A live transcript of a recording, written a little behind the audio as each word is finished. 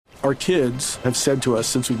Our kids have said to us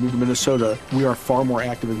since we moved to Minnesota, we are far more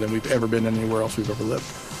active than we've ever been anywhere else we've ever lived.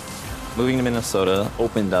 Moving to Minnesota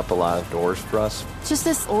opened up a lot of doors for us. Just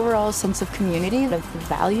this overall sense of community, of the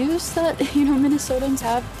values that, Minnesotans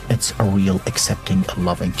have. It's a real accepting,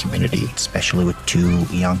 loving community, especially with 2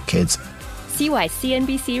 young kids. See why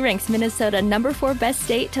CNBC ranks Minnesota number 4 best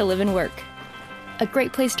state to live and work. A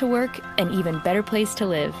great place to work, an even better place to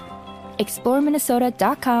live.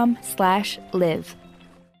 ExploreMinnesota.com/live.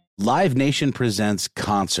 Live Nation presents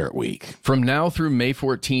Concert Week. From now through May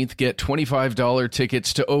 14th, get $25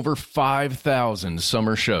 tickets to over 5,000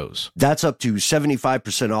 summer shows. That's up to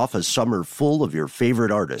 75% off a summer full of your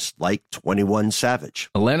favorite artists, like 21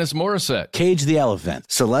 Savage, Alanis Morissette, Cage the Elephant,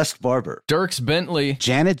 Celeste Barber, Dierks Bentley,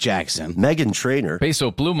 Janet Jackson, Meghan Trainor,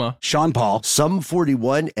 Peso Pluma, Sean Paul, Sum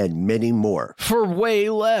 41, and many more. for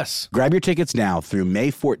way less. Grab your tickets now through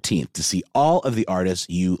May 14th to see all of the artists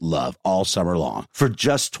you love all summer long. For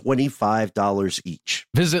just $25 each.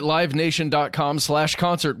 Visit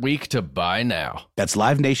livenation.com/concert week to buy now. That's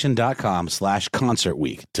livenation.com/concert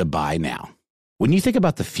week to buy now. When you think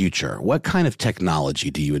about the future, what kind of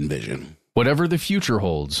technology do you envision? Whatever the future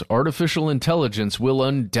holds, artificial intelligence will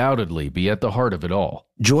undoubtedly be at the heart of it all.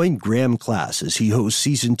 Join Graham Class as he hosts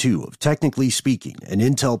Season 2 of Technically Speaking, an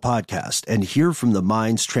Intel podcast, and hear from the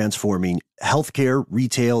minds transforming healthcare,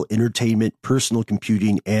 retail, entertainment, personal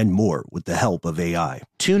computing, and more with the help of AI.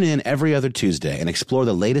 Tune in every other Tuesday and explore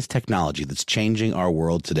the latest technology that's changing our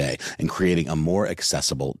world today and creating a more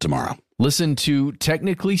accessible tomorrow. Listen to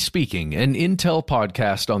Technically Speaking, an Intel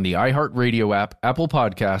podcast on the iHeartRadio app, Apple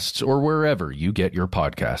Podcasts, or wherever you get your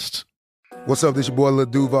podcasts. What's up, this your boy Lil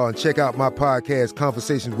Duval, and check out my podcast,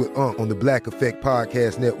 Conversations with Unc, on the Black Effect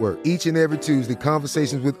Podcast Network. Each and every Tuesday,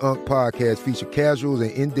 Conversations with Unc podcast feature casuals and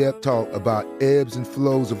in-depth talk about ebbs and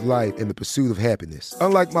flows of life and the pursuit of happiness.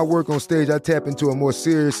 Unlike my work on stage, I tap into a more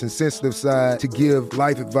serious and sensitive side to give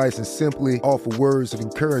life advice and simply offer words of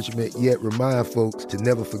encouragement, yet remind folks to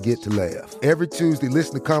never forget to laugh. Every Tuesday,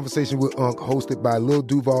 listen to Conversations with Unc, hosted by Lil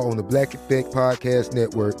Duval on the Black Effect Podcast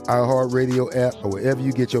Network, iHeartRadio app, or wherever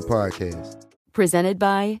you get your podcasts. Presented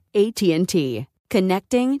by AT&T.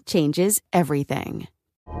 Connecting changes everything.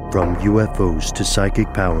 From UFOs to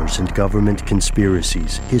psychic powers and government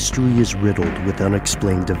conspiracies, history is riddled with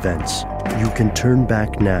unexplained events. You can turn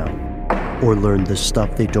back now or learn the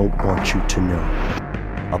stuff they don't want you to know.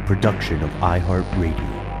 A production of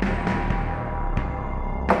iHeartRadio.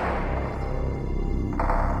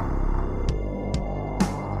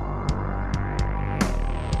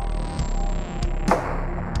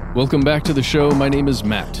 Welcome back to the show. My name is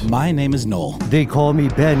Matt. My name is Noel. They call me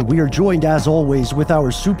Ben. We are joined, as always, with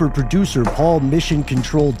our super producer, Paul Mission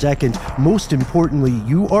Control Decant. Most importantly,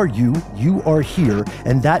 you are here,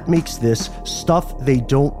 and that makes this stuff they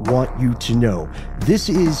don't want you to know. This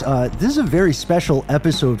is a very special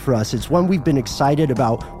episode for us. It's one we've been excited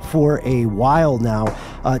about for a while now.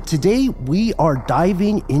 Today, we are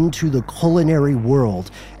diving into the culinary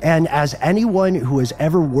world. And as anyone who has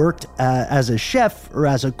ever worked as a chef or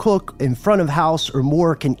as a cook in front of house or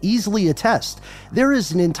more can easily attest, there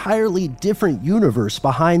is an entirely different universe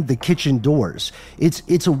behind the kitchen doors.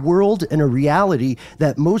 It's a world and a reality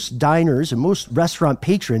that most diners and most restaurant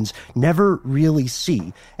patrons never really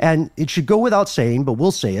see. And it should go without saying, but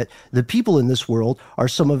we'll say it, the people in this world are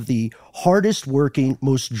some of the hardest working,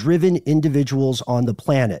 most driven individuals on the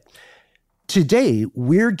planet. Today,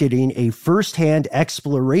 we're getting a firsthand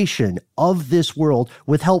exploration of this world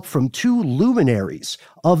with help from 2 luminaries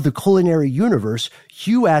of the culinary universe,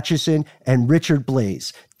 Hugh Acheson and Richard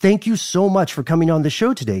Blais. Thank you so much for coming on the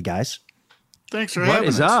show today, guys. Thanks for having us. What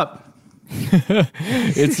is up?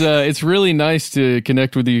 It's really nice to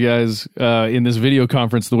connect with you guys in this video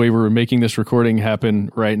conference the way we're making this recording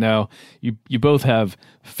happen right now. You both have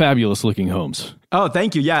fabulous looking homes. Oh,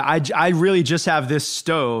 thank you. Yeah, I really just have this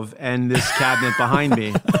stove and this cabinet behind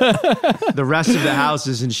me. The rest of the house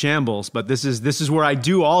is in shambles, but this is where I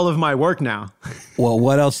do all of my work now. Well,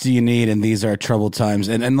 what else do you need? And these are troubled times.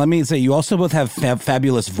 And let me say, you also both have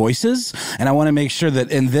fabulous voices. And I want to make sure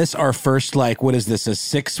that in this, our first, what is this, a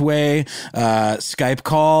 6-way Skype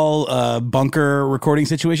call, bunker recording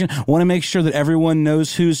situation? I want to make sure that everyone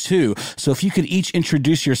knows who's who. So if you could each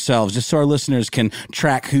introduce yourselves, just so our listeners can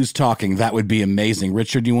track who's talking, that would be amazing.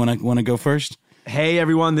 Richard, do you want to go first? Hey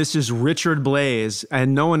everyone, this is Richard Blais,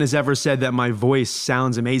 and no one has ever said that my voice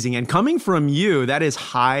sounds amazing. And coming from you, that is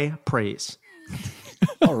high praise.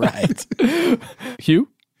 All right. Hugh?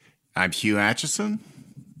 I'm Hugh Acheson.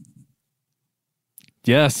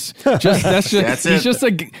 Yes,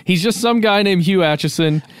 he's just some guy named Hugh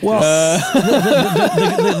Atchison. Well,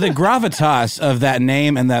 the gravitas of that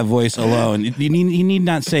name and that voice alone, you need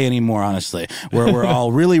not say any more. Honestly, we're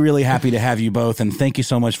all really, really happy to have you both, and thank you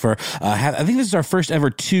so much for. I think this is our first ever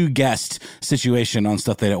 2 guest situation on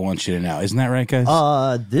Stuff They Don't Want You to Know. Isn't that right, guys?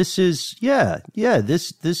 This is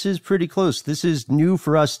this is pretty close. This is new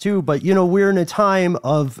for us too, but we're in a time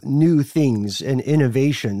of new things and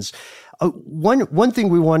innovations. One thing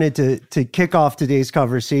we wanted to kick off today's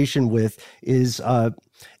conversation with is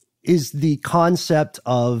the concept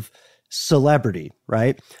of celebrity,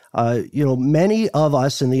 right? Many of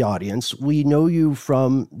us in the audience, we know you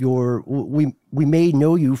from we may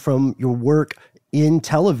know you from your work in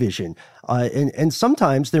television, and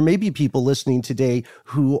sometimes there may be people listening today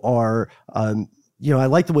who are. I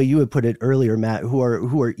like the way you had put it earlier, Matt, who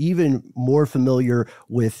are even more familiar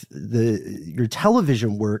with your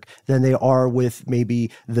television work than they are with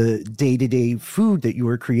maybe the day-to-day food that you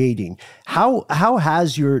are creating. How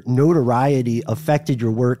has your notoriety affected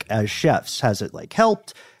your work as chefs? Has it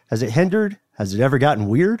helped? Has it hindered? Has it ever gotten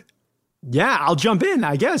weird? Yeah, I'll jump in,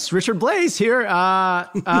 I guess. Richard Blais here.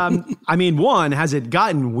 One, has it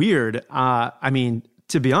gotten weird?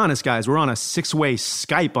 To be honest, guys, we're on a 6-way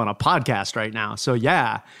Skype on a podcast right now. So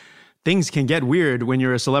yeah, things can get weird when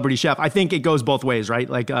you're a celebrity chef. I think it goes both ways, right?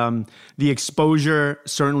 The exposure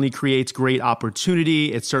certainly creates great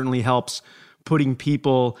opportunity. It certainly helps putting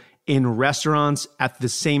people in restaurants. At the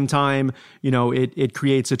same time, it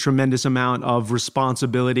creates a tremendous amount of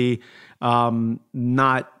responsibility,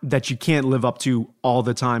 not that you can't live up to all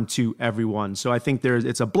the time to everyone. So I think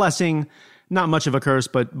it's a blessing. Not much of a curse,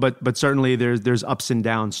 but certainly there's ups and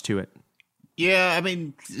downs to it. Yeah,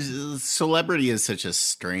 celebrity is such a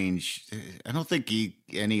strange. I don't think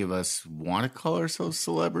any of us want to call ourselves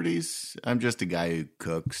celebrities. I'm just a guy who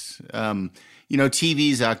cooks.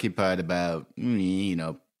 TV's occupied about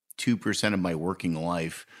 2% of my working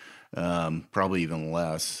life, probably even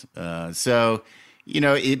less.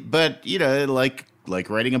 Like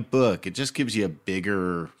writing a book, it just gives you a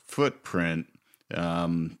bigger footprint.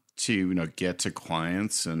 To get to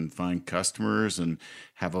clients and find customers and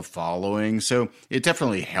have a following. So it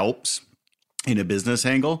definitely helps in a business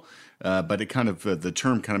angle, but it kind of the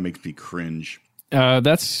term kind of makes me cringe.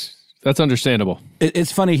 That's understandable.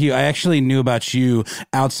 It's funny, Hugh. I actually knew about you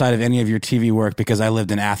outside of any of your TV work because I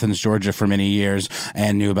lived in Athens, Georgia for many years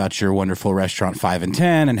and knew about your wonderful restaurant 5 and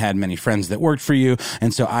 10 and had many friends that worked for you.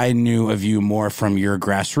 And so I knew of you more from your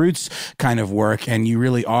grassroots kind of work. And you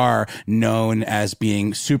really are known as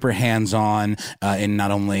being super hands-on in not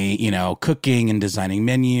only, cooking and designing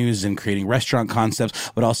menus and creating restaurant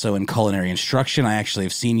concepts, but also in culinary instruction. I actually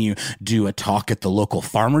have seen you do a talk at the local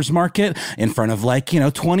farmers market in front of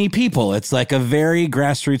 20 people. It's like a very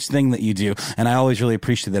grassroots thing that you do. And I always really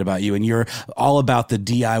appreciate that about you. And you're all about the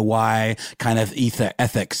DIY kind of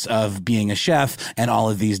ethics of being a chef and all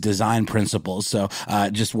of these design principles. So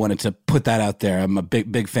just wanted to put that out there. I'm a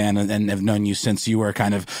big fan and have known you since you were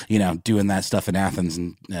kind of, doing that stuff in Athens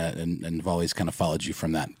and have always kind of followed you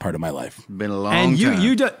from that part of my life. Been a long time.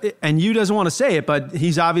 And you doesn't want to say it, but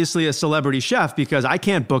he's obviously a celebrity chef because I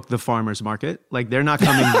can't book the farmers market. They're not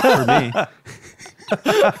coming for me.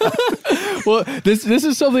 Well, this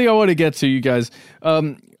is something I want to get to, you guys.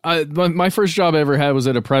 My first job I ever had was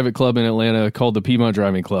at a private club in Atlanta called the Piedmont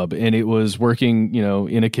Driving Club, and it was working,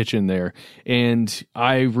 in a kitchen there. And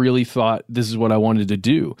I really thought this is what I wanted to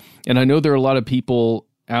do. And I know there are a lot of people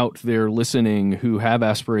out there listening who have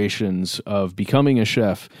aspirations of becoming a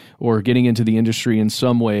chef or getting into the industry in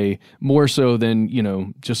some way, more so than,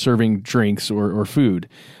 just serving drinks or food.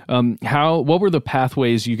 What were the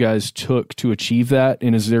pathways you guys took to achieve that?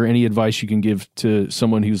 And is there any advice you can give to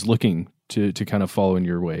someone who's looking to kind of follow in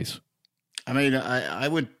your ways? I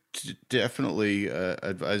would definitely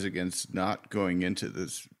advise against not going into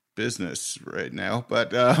this business right now,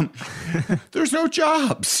 but there's no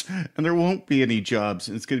jobs and there won't be any jobs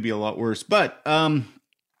and it's going to be a lot worse. But,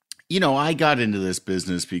 I got into this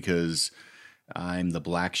business because I'm the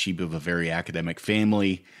black sheep of a very academic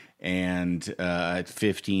family. And at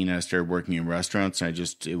 15, I started working in restaurants. And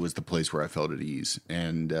it was the place where I felt at ease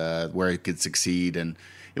and where I could succeed. And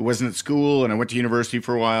it wasn't at school, and I went to university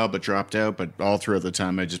for a while, but dropped out. But all throughout the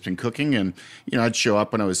time, I'd just been cooking. And, I'd show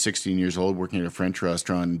up when I was 16 years old working at a French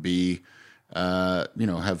restaurant and have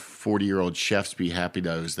 40-year-old chefs be happy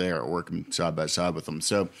that I was there working side by side with them.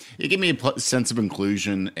 So it gave me a sense of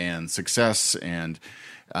inclusion and success. And,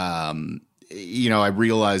 I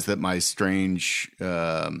realized that my strange,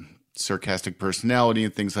 sarcastic personality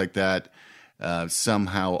and things like that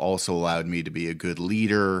somehow also allowed me to be a good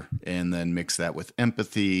leader and then mix that with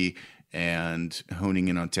empathy and honing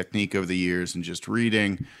in on technique over the years and just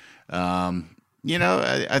reading.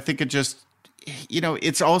 I think it just,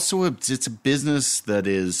 it's also it's a business that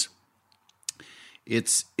is,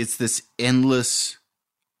 it's this endless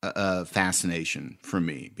fascination for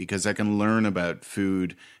me, because I can learn about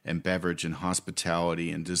food and beverage and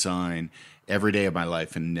hospitality and design every day of my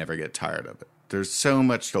life and never get tired of it. There's so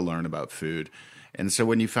much to learn about food. And so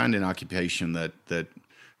when you find an occupation that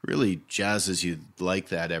really jazzes you like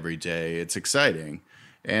that every day, it's exciting.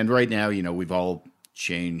 And right now, we've all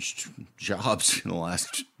changed jobs in the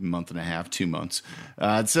last month and a half, 2 months.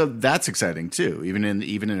 So that's exciting too, even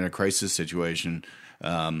in a crisis situation,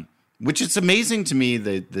 which is amazing to me,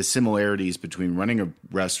 the similarities between running a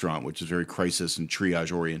restaurant, which is very crisis and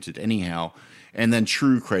triage oriented anyhow, and then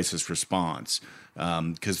true crisis response,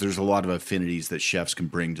 because there's a lot of affinities that chefs can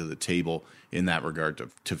bring to the table in that regard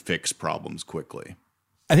to fix problems quickly.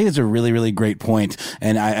 I think it's a really, really great point.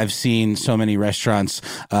 And I've seen so many restaurants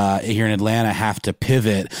here in Atlanta have to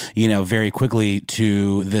pivot, very quickly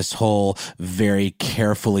to this whole very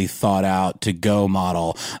carefully thought out to-go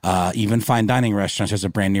model. Even fine dining restaurants. There's a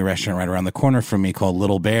brand new restaurant right around the corner from me called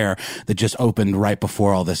Little Bear that just opened right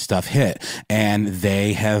before all this stuff hit. And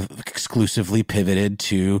they have exclusively pivoted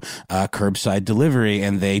to curbside delivery,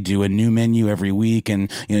 and they do a new menu every week. And,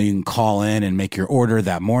 you can call in and make your order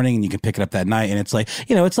that morning, and you can pick it up that night. And it's like,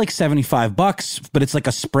 it's like $75, but it's like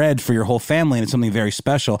a spread for your whole family, and it's something very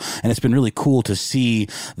special. And it's been really cool to see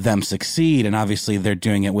them succeed. And obviously they're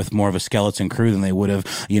doing it with more of a skeleton crew than they would have,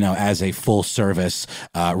 as a full service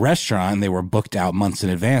restaurant. They were booked out months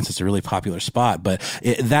in advance. It's a really popular spot, but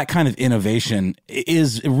that kind of innovation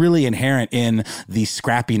is really inherent in the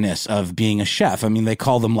scrappiness of being a chef. I mean, they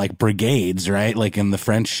call them like brigades, right? Like in the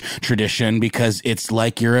French tradition, because it's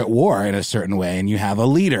like you're at war in a certain way, and you have a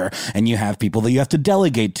leader and you have people that you have to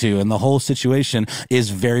delegate to, and the whole situation is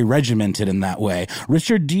very regimented in that way.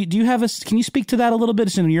 Richard, do you have can you speak to that a little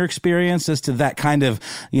bit in your experience as to that kind of,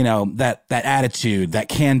 that attitude, that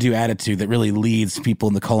can-do attitude that really leads people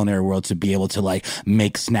in the culinary world to be able to like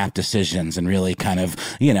make snap decisions and really kind of,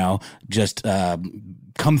 just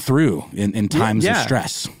come through in times of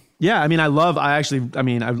stress? Yeah, I'm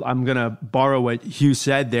going to borrow what Hugh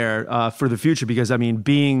said there for the future, because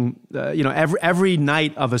being, every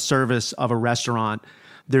night of a service of a restaurant,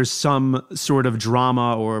 there's some sort of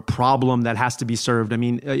drama or problem that has to be served.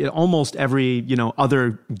 Almost every,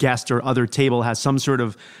 other guest or other table has some sort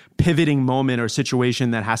of pivoting moment or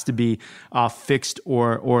situation that has to be fixed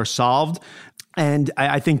or solved. And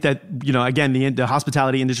I think that, again, the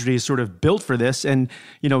hospitality industry is sort of built for this. And,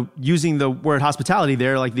 using the word hospitality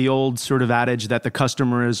there, like the old sort of adage that the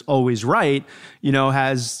customer is always right,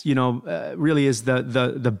 has, really is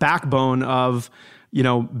the backbone of,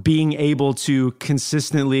 being able to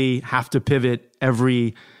consistently have to pivot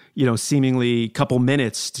every, seemingly couple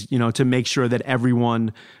minutes, to make sure that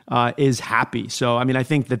everyone is happy. So, I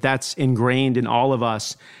think that that's ingrained in all of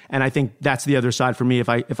us. And I think that's the other side for me.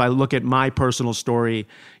 If I look at my personal story,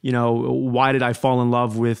 why did I fall in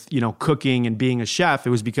love with, cooking and being a chef? It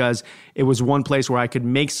was because it was one place where I could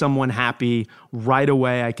make someone happy right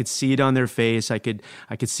away. I could see it on their face. I could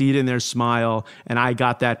see it in their smile, and I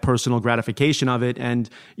got that personal gratification of it. And,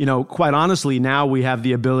 quite honestly, now we have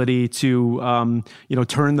the ability to,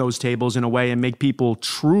 turn those tables in a way and make people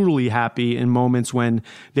truly happy in moments when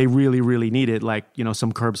they really, really need it, like,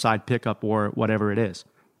 some curbside pickup or whatever it is.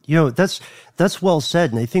 That's well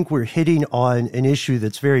said. And I think we're hitting on an issue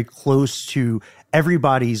that's very close to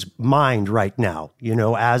everybody's mind right now,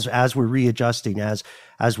 as we're readjusting, as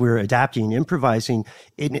we're adapting and improvising.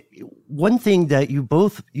 And one thing that you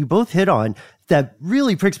both hit on that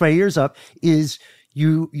really pricks my ears up is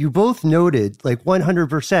you both noted, like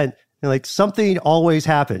 100%, like something always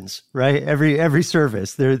happens, right? Every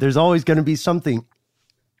service, there's always going to be something.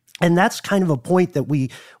 And that's kind of a point that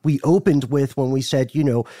we opened with when we said,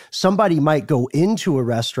 somebody might go into a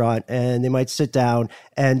restaurant and they might sit down,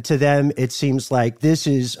 and to them, it seems like this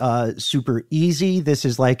is super easy. This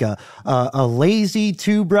is like a lazy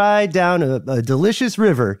tube ride down a delicious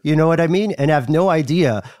river. You know what I mean? And have no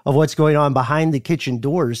idea of what's going on behind the kitchen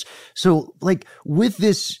doors. So like with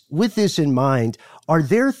this in mind, are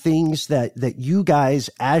there things that you guys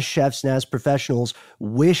as chefs and as professionals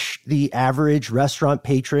wish the average restaurant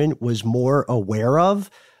patron was more aware of?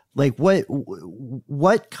 Like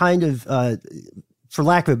what kind of, for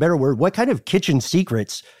lack of a better word, what kind of kitchen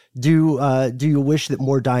secrets do you wish that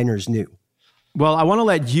more diners knew? Well, I want to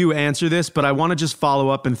let you answer this, but I want to just follow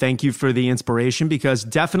up and thank you for the inspiration, because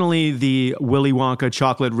definitely the Willy Wonka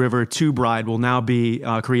Chocolate River tube ride will now be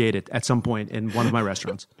created at some point in one of my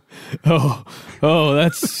restaurants. Oh, Oh,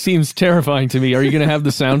 that seems terrifying to me. Are you going to have the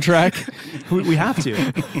soundtrack? We have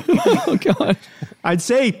to. Oh, God. I'd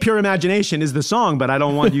say Pure Imagination is the song, but I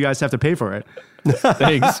don't want you guys to have to pay for it.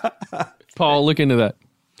 Thanks. Paul, look into that.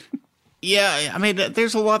 Yeah, I mean,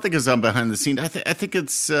 there's a lot that goes on behind the scenes. I think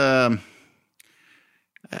it's...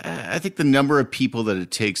 I think the number of people that it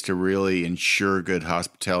takes to really ensure good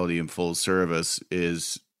hospitality and full service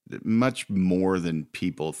is much more than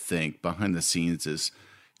people think. Behind the scenes is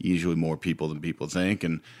usually more people than people think,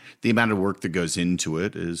 and the amount of work that goes into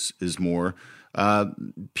it is more.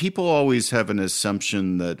 People always have an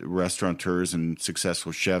assumption that restaurateurs and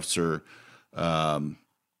successful chefs are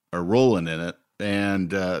rolling in it,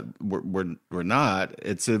 and we're not.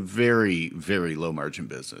 It's a very, very low margin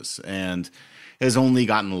business, and has only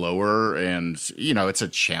gotten lower. And it's a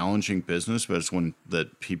challenging business, but it's one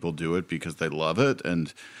that people do it because they love it,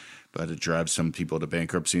 but it drives some people to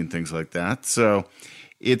bankruptcy and things like that. So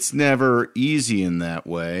it's never easy in that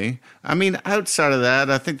way. I mean, outside of that,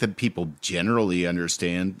 I think that people generally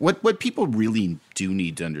understand what people really do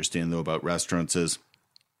need to understand, though, about restaurants is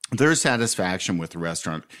their satisfaction with the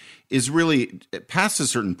restaurant is really, past a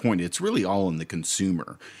certain point, it's really all in the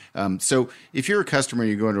consumer. So if you're a customer,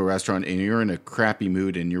 you go into a restaurant and you're in a crappy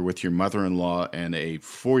mood and you're with your mother-in-law and a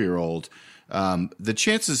 4-year-old, the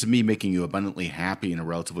chances of me making you abundantly happy in a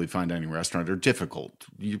relatively fine dining restaurant are difficult.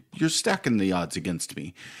 You're stacking the odds against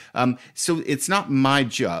me. So it's not my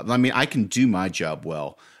job. I mean, I can do my job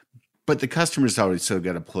well, but the customer's always still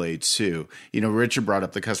got to play too. Richard brought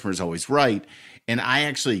up the customer's always right. And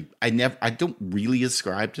I don't really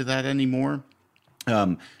ascribe to that anymore.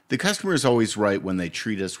 The customer is always right when they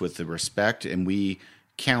treat us with the respect, and we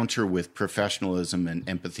counter with professionalism and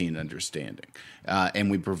empathy and understanding. And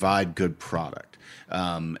we provide good product.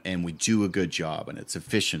 And we do a good job, and it's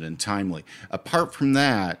efficient and timely. Apart from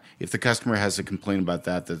that, if the customer has a complaint about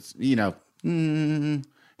that,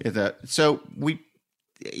 so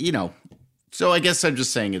I guess I'm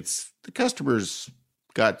just saying it's the customer's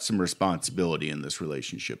got some responsibility in this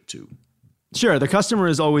relationship too. Sure, the customer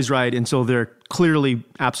is always right until they're clearly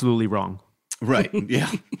absolutely wrong. Right,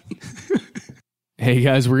 yeah. Hey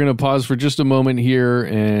guys, we're going to pause for just a moment here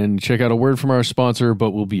and check out a word from our sponsor,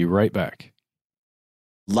 but we'll be right back.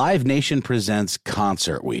 Live Nation presents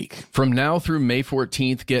Concert Week. From now through May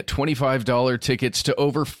 14th, get $25 tickets to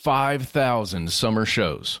over 5,000 summer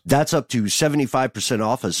shows. That's up to 75%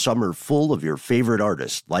 off a summer full of your favorite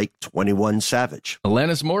artists, like 21 Savage,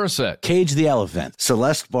 Alanis Morissette, Cage the Elephant,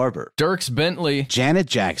 Celeste Barber, Dierks Bentley, Janet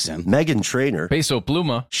Jackson, Meghan Trainor, Peso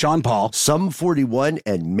Pluma, Sean Paul, Sum 41,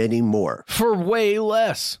 and many more. For way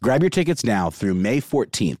less. Grab your tickets now through May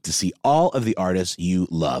 14th to see all of the artists you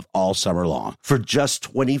love all summer long. For just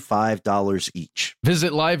 $25 each.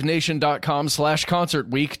 Visit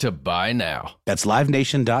livenation.com/Concert Week to buy now. That's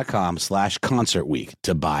livenation.com/Concert Week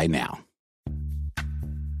to buy now.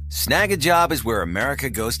 Snag a Job is where America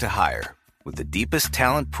goes to hire, with the deepest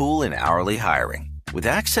talent pool in hourly hiring. With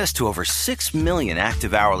access to over 6 million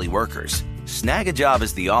active hourly workers, Snag a Job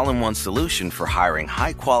is the all-in-one solution for hiring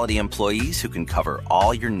high-quality employees who can cover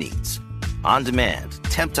all your needs. On demand,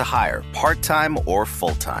 temp to hire, part-time or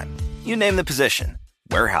full-time. You name the position.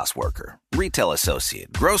 Warehouse worker, retail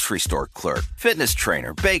associate, grocery store clerk, fitness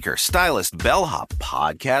trainer, baker, stylist, bellhop,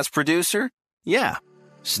 podcast producer. Yeah,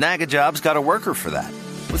 Snag a Job's got a worker for that.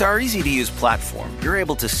 With our easy-to-use platform, you're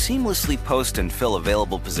able to seamlessly post and fill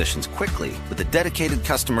available positions quickly with a dedicated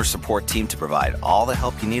customer support team to provide all the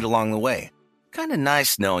help you need along the way. Kind of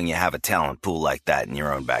nice knowing you have a talent pool like that in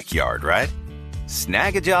your own backyard, right?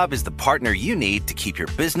 Snag a Job is the partner you need to keep your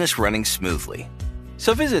business running smoothly.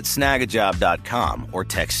 So visit snagajob.com or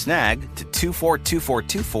text SNAG to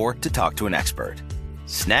 242424 to talk to an expert.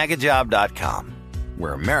 Snagajob.com,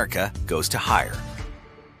 where America goes to hire.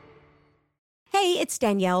 Hey, it's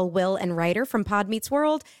Danielle, Will, and Ryder from Pod Meets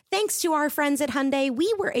World. Thanks to our friends at Hyundai,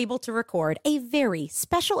 we were able to record a very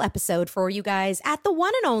special episode for you guys at the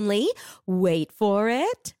one and only, wait for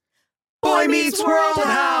it, Boy Meets World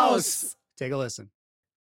House. Take a listen.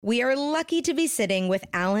 We are lucky to be sitting with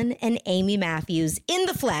Alan and Amy Matthews in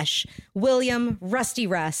the flesh, William, Rusty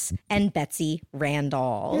Russ, and Betsy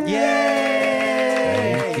Randall.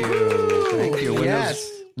 Yay! Thank you. Thank you. Yes.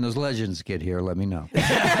 When those legends get here, let me know.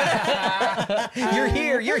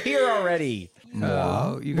 You're here already.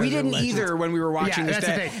 We didn't either when we were watching this.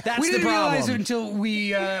 That's we the didn't problem. realize it until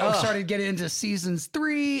we started getting into seasons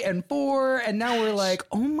 3 and 4, and now we're like,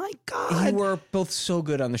 oh my God. You were both so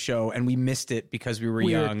good on the show, and we missed it because we were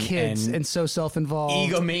young. We were kids and so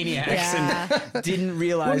self-involved. Egomaniacs and didn't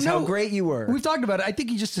realize how great you were. We've talked about it. I think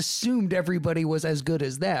you just assumed everybody was as good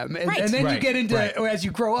as them. And then you get into, as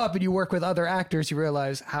you grow up and you work with other actors, you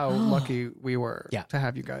realize how lucky we were to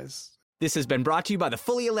have you guys. This has been brought to you by the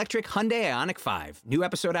fully electric Hyundai Ioniq 5. New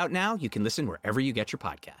episode out now. You can listen wherever you get your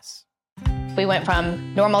podcasts. We went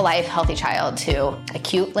from normal life, healthy child to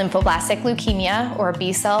acute lymphoblastic leukemia or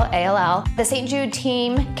B-cell ALL. The St. Jude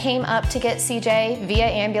team came up to get CJ via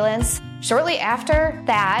ambulance. Shortly after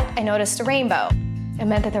that, I noticed a rainbow. It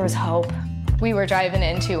meant that there was hope. We were driving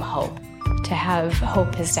into hope. To have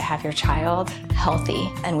hope is to have your child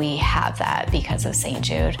healthy, and we have that because of St.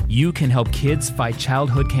 Jude. You can help kids fight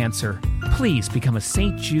childhood cancer. Please become a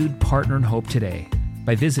St. Jude Partner in Hope today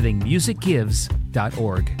by visiting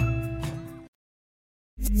musicgives.org.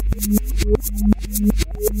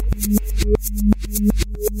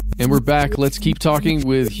 And we're back. Let's keep talking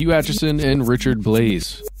with Hugh Atchison and Richard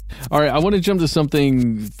Blais. All right, I want to jump to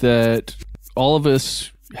something that all of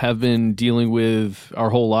us have been dealing with our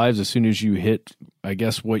whole lives. As soon as you hit, I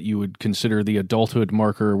guess, what you would consider the adulthood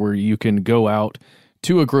marker, where you can go out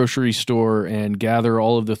to a grocery store and gather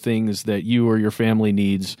all of the things that you or your family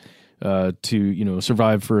needs to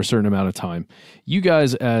survive for a certain amount of time. You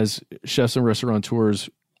guys, as chefs and restaurateurs,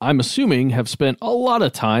 I'm assuming, have spent a lot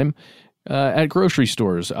of time at grocery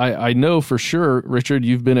stores. I know for sure, Richard,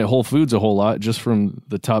 you've been at Whole Foods a whole lot just from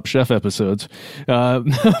the Top Chef episodes.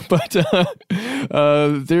 But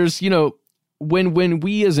there's, when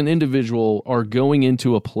we as an individual are going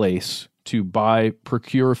into a place to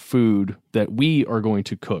procure food that we are going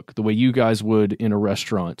to cook the way you guys would in a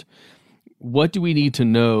restaurant, what do we need to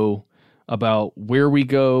know about where we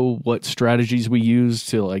go, what strategies we use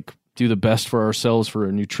to do the best for ourselves, for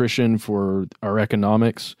our nutrition, for our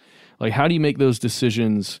economics? How do you make those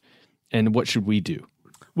decisions, and what should we do?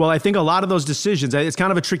 Well, I think a lot of those decisions, it's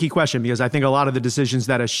kind of a tricky question, because I think a lot of the decisions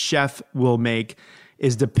that a chef will make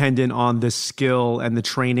is dependent on the skill and the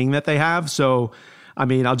training that they have. So, I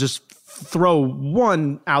mean, I'll just throw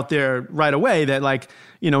one out there right away that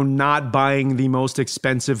not buying the most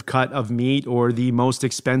expensive cut of meat or the most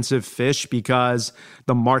expensive fish because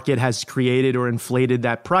the market has created or inflated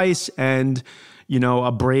that price, and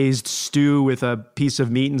a braised stew with a piece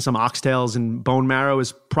of meat and some oxtails and bone marrow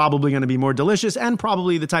is probably going to be more delicious, and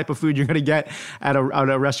probably the type of food you're going to get at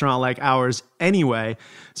a restaurant like ours anyway.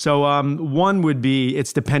 So one would be,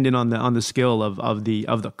 it's dependent on the skill of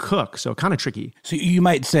the cook. So kind of tricky. So you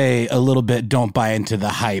might say a little bit, don't buy into the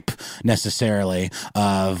hype necessarily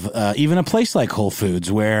of even a place like Whole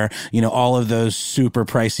Foods, where all of those super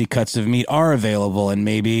pricey cuts of meat are available, and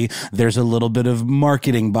maybe there's a little bit of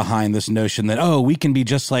marketing behind this notion that, we can be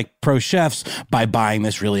just like pro chefs by buying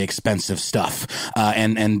this really expensive stuff.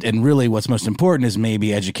 And really what's most important is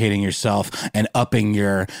maybe educating yourself and upping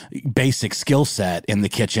your basic skill set in the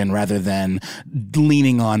kitchen rather than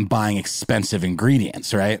leaning on buying expensive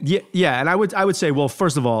ingredients, right? Yeah. And I would say, well,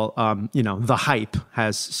 first of all, the hype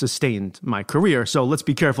has sustained my career. So let's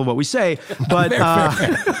be careful what we say. But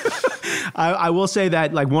I will say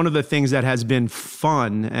that one of the things that has been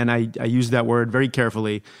fun, and I use that word very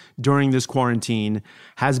carefully during this quarantine,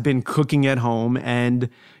 has been cooking at home. And,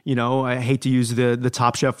 I hate to use the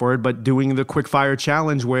Top Chef word, but doing the quick fire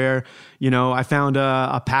challenge where, I found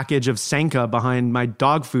a package of Sanka behind my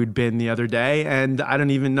dog food bin the other day. And I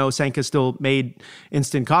don't even know Sanka still made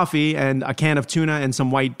instant coffee, and a can of tuna and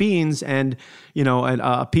some white beans, and,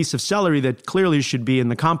 a piece of celery that clearly should be in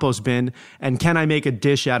the compost bin. And can I make a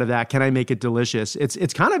dish out of that? Can I make it delicious?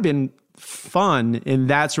 It's kind of been fun in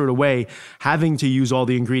that sort of way, having to use all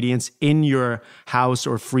the ingredients in your house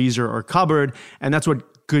or freezer or cupboard. And that's what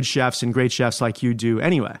good chefs and great chefs like you do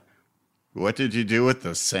anyway. What did you do with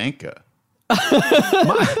the Sanka?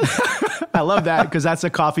 I love that, because that's a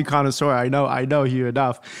coffee connoisseur. I know you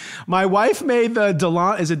enough. My wife made the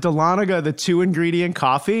Dahlonega, the 2-ingredient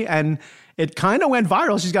coffee, and it kind of went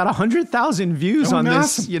viral. She's got 100,000 views on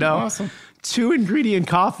this, Awesome. 2-ingredient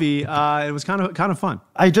coffee. It was kind of fun.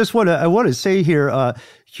 I want to say here,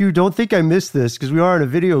 Hugh, don't think I missed this, because we are on a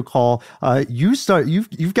video call.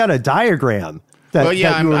 You've got a diagram. I'm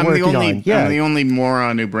the only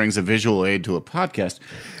moron who brings a visual aid to a podcast.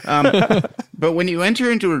 But when you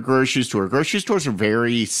enter into a grocery store, grocery stores are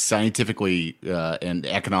very scientifically and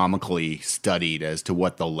economically studied as to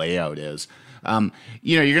what the layout is.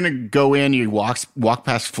 You're going to go in, you walk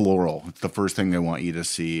past floral. It's the first thing they want you to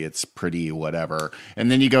see. It's pretty, whatever.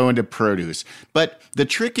 And then you go into produce. But the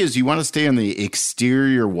trick is you want to stay on the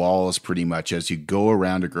exterior walls pretty much as you go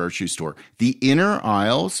around a grocery store. The inner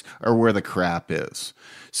aisles are where the crap is.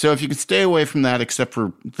 So if you can stay away from that, except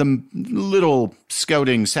for the little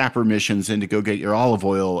scouting sapper missions in to go get your olive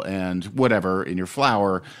oil and whatever in your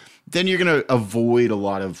flour, then you're going to avoid a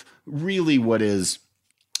lot of really what is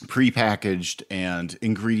prepackaged and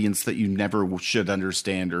ingredients that you never should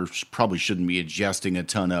understand or probably shouldn't be ingesting a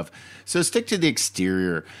ton of. So stick to the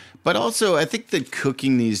exterior. But also, I think that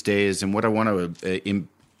cooking these days, and what I want to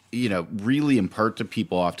really impart to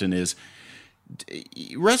people often is,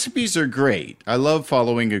 recipes are great. I love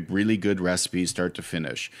following a really good recipe start to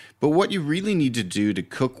finish. But what you really need to do to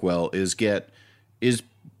cook well is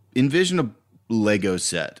envision a Lego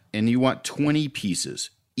set, and you want 20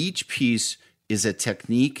 pieces. Each piece is a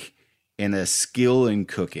technique and a skill in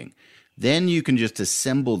cooking. Then you can just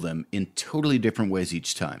assemble them in totally different ways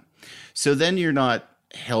each time. So then you're not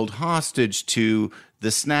held hostage to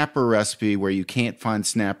the snapper recipe where you can't find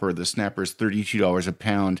snapper. The snapper is $32 a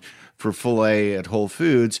pound for filet at Whole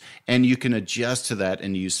Foods, and you can adjust to that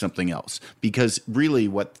and use something else. Because really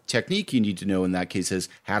what technique you need to know in that case is,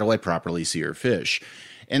 how do I properly sear fish?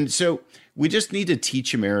 And so we just need to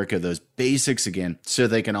teach America those basics again so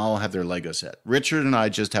they can all have their Lego set. Richard and I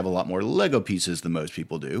just have a lot more Lego pieces than most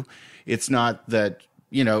people do. It's not that,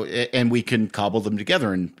 and we can cobble them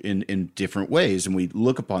together in different ways, and we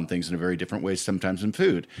look upon things in a very different way sometimes in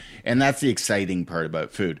food. And that's the exciting part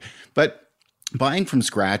about food. But buying from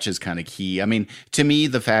scratch is kind of key. I mean, to me,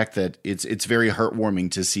 the fact that it's very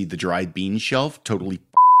heartwarming to see the dried bean shelf totally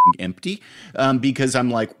empty, because I'm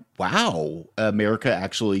like, wow, America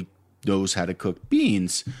actually knows how to cook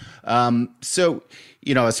beans. So,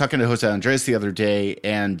 I was talking to Jose Andres the other day,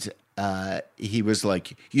 and he was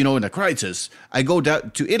like, in a crisis, I go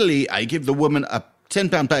down to Italy, I give the woman a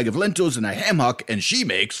 10-pound bag of lentils and a ham hock, and she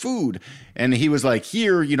makes food. And he was like,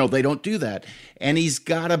 here, they don't do that. And he's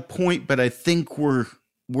got a point, but I think we're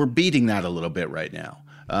beating that a little bit right now.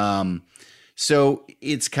 So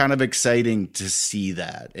it's kind of exciting to see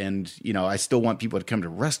that. And, I still want people to come to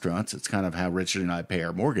restaurants. It's kind of how Richard and I pay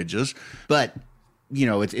our mortgages. But,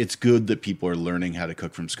 it's good that people are learning how to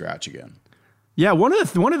cook from scratch again. Yeah, one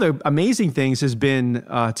of the amazing things has been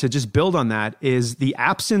to just build on that is the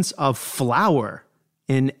absence of flour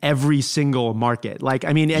in every single market.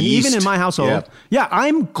 And even in my household,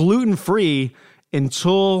 I'm gluten-free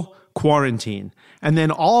until quarantine. And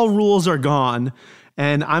then all rules are gone.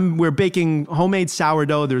 And we're baking homemade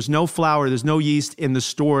sourdough. There's no flour, there's no yeast in the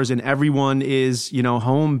stores, and everyone is,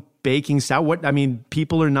 home baking sourdough.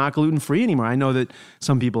 People are not gluten-free anymore. I know that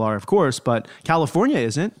some people are, of course, but California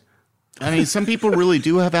isn't. Some people really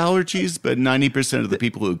do have allergies, but 90% of the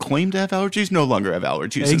people who claim to have allergies no longer have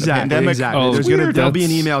allergies in the pandemic. Exactly. Oh, there'll be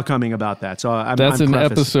an email coming about that. So that's an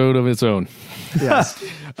episode of its own. Yes.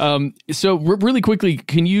 So really quickly,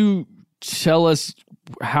 can you tell us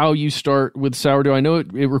how you start with sourdough? I know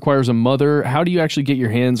it requires a mother. How do you actually get your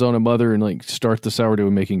hands on a mother and start the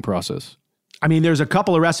sourdough making process? There's a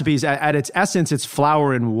couple of recipes. At its essence, it's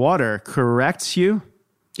flour and water, correct, Hugh?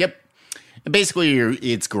 Yep. Basically,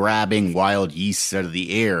 it's grabbing wild yeast out of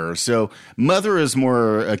the air. So mother is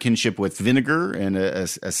more a kinship with vinegar and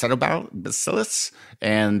acetobacillus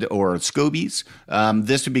or scobies.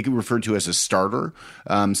 This would be referred to as a starter.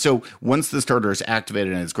 So once the starter is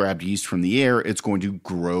activated and it's grabbed yeast from the air, it's going to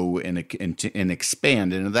grow and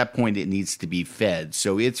expand. And at that point, it needs to be fed.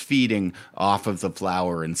 So it's feeding off of the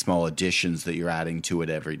flour and small additions that you're adding to it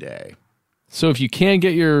every day. So if you can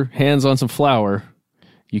get your hands on some flour,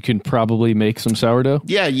 you can probably make some sourdough?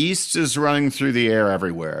 Yeah, yeast is running through the air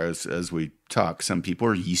everywhere as we talk. Some people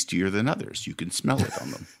are yeastier than others. You can smell it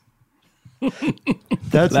on them.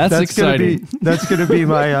 That's exciting. That's going to be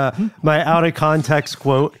my my out of context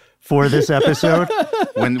quote for this episode.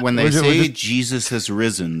 When they say Jesus has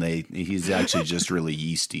risen, he's actually just really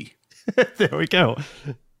yeasty. There we go.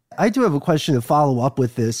 I do have a question to follow up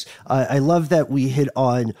with this. I love that we hit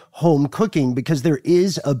on home cooking because there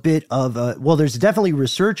is a bit of there's definitely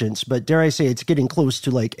resurgence, but dare I say it's getting close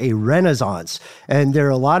to a renaissance. And there are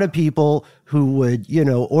a lot of people who would,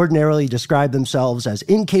 ordinarily describe themselves as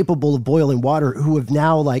incapable of boiling water who have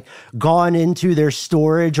now gone into their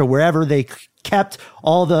storage or wherever they kept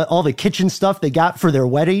all the kitchen stuff they got for their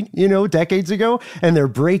wedding, decades ago, and they're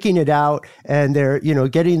breaking it out and they're,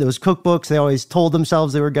 getting those cookbooks they always told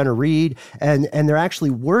themselves they were going to read, and they're actually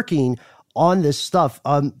working on this stuff.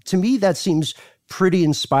 To me, that seems pretty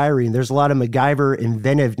inspiring. There's a lot of MacGyver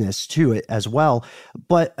inventiveness to it as well.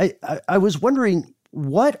 But I was wondering,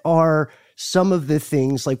 what are some of the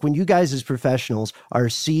things, when you guys as professionals are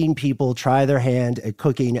seeing people try their hand at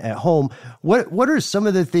cooking at home, what are some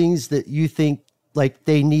of the things that you think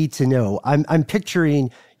they need to know? I'm picturing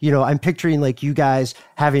you guys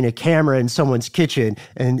having a camera in someone's kitchen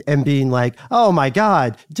and being like, oh my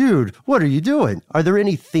God, dude, what are you doing? Are there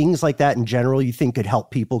any things like that in general you think could help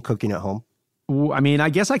people cooking at home? I mean, I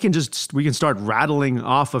guess we can start rattling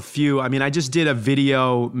off a few. I mean, I just did a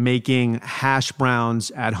video making hash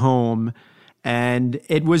browns at home, and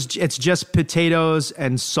it's just potatoes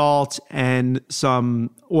and salt and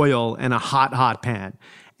some oil and a hot pan.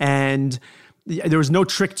 And there was no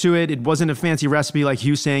trick to it. It wasn't a fancy recipe like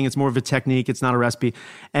Hugh saying. It's more of a technique. It's not a recipe.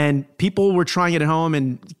 And people were trying it at home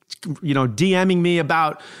and, DMing me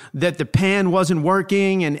about that the pan wasn't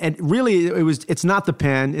working. And really it's not the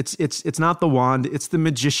pan. It's not the wand. It's the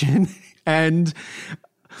magician. And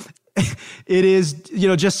it is,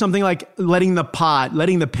 just something like letting the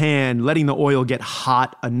oil get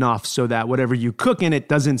hot enough so that whatever you cook in it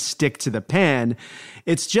doesn't stick to the pan.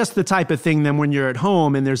 It's just the type of thing then when you're at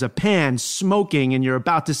home and there's a pan smoking and you're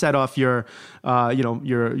about to set off your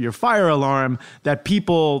fire alarm, that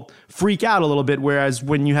people freak out a little bit. Whereas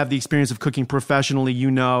when you have the experience of cooking professionally,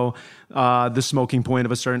 the smoking point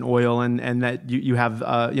of a certain oil and that you have,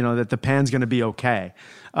 that the pan's going to be okay.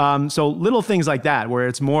 So little things like that, where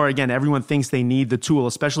it's more, again, everyone thinks they need the tool,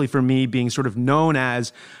 especially for me being sort of known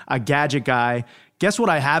as a gadget guy. Guess what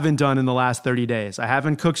I haven't done in the last 30 days? I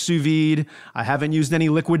haven't cooked sous vide. I haven't used any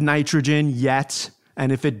liquid nitrogen yet.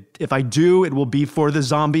 And if I do, it will be for the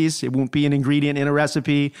zombies. It won't be an ingredient in a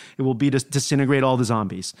recipe. It will be to disintegrate all the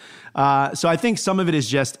zombies. So I think some of it is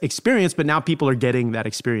just experience, but now people are getting that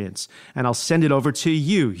experience. And I'll send it over to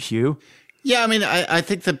you, Hugh. Yeah, I mean, I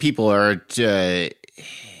think that people are...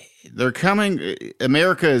 they're coming.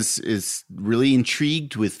 America is really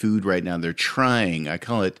intrigued with food right now. They're trying. I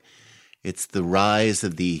call it's the rise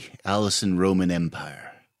of the Allison Roman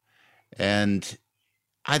Empire. And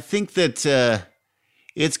I think that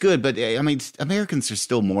it's good, but I mean, Americans are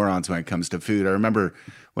still morons when it comes to food. I remember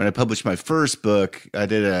when I published my first book, I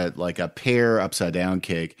did a pear upside down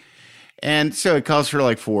cake. And so it calls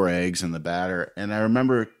for 4 eggs in the batter. And I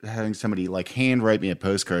remember having somebody hand write me a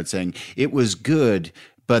postcard saying it was good,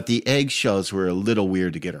 but the eggshells were a little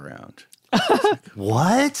weird to get around.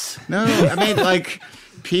 What? No, I mean,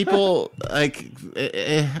 people,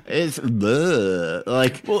 it's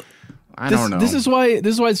bleh. I don't know. This is why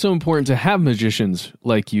it's so important to have magicians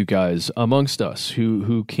like you guys amongst us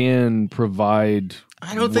who can provide.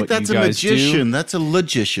 I don't think that's a magician. That's a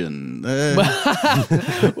logician. But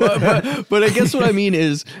I guess what I mean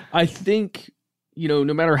is, I think, no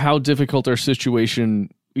matter how difficult our situation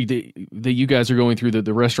that you guys are going through, that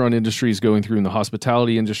the restaurant industry is going through, and the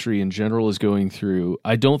hospitality industry in general is going through,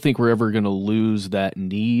 I don't think we're ever going to lose that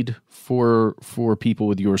need for people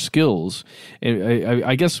with your skills. And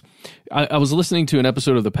I guess I was listening to an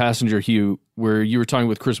episode of The Passenger, Hugh, where you were talking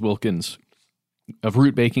with Chris Wilkins of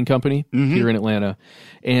Root Baking Company here in Atlanta.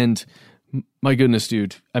 And my goodness,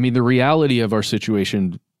 dude, I mean, the reality of our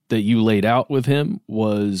situation that you laid out with him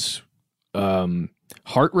was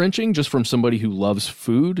heart-wrenching, just from somebody who loves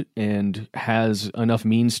food and has enough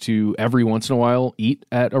means to every once in a while eat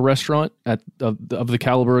at a restaurant of the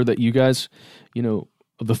caliber that you guys,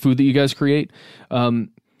 of the food that you guys create.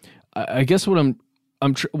 I guess what I'm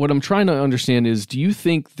trying to understand is, do you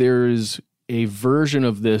think there's a version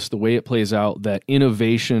of this, the way it plays out, that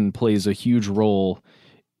innovation plays a huge role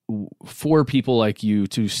for people like you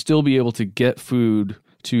to still be able to get food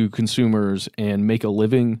to consumers and make a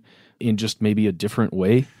living in just maybe a different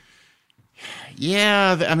way?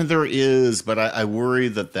 Yeah, I mean, there is, but I worry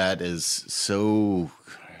that is so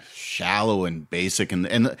shallow and basic, and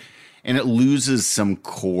it loses some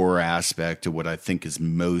core aspect of what I think is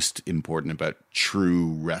most important about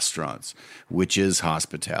true restaurants, which is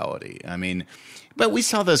hospitality. I mean, but we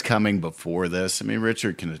saw this coming before this. I mean,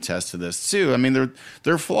 Richard can attest to this too. I mean, there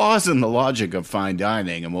are flaws in the logic of fine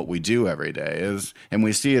dining and what we do every day and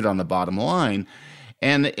we see it on the bottom line.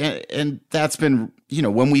 And that's been,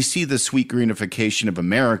 when we see the sweet greenification of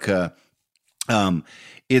America,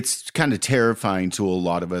 it's kind of terrifying to a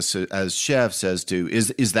lot of us as chefs as to,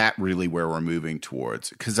 is that really where we're moving towards?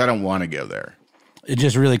 Because I don't want to go there.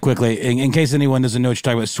 Just really quickly, in case anyone doesn't know what you're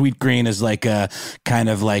talking about, Sweet Green is like a kind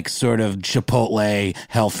of sort of Chipotle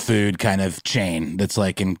health food kind of chain that's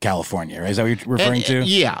in California, right? Is that what you're referring to?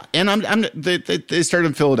 Yeah, and they started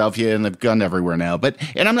in Philadelphia and they've gone everywhere now.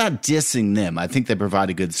 And I'm not dissing them. I think they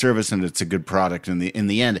provide a good service and it's a good product in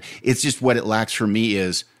the end. It's just what it lacks for me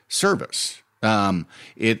is service.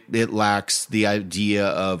 It lacks the idea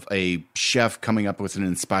of a chef coming up with an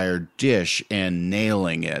inspired dish and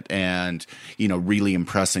nailing it and, really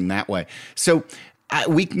impressing that way. So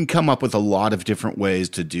we can come up with a lot of different ways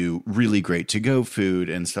to do really great to-go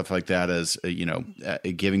food and stuff like that as,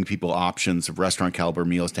 giving people options of restaurant caliber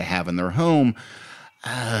meals to have in their home.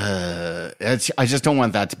 I just don't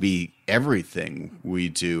want that to be everything we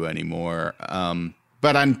do anymore.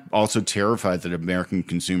 But I'm also terrified that American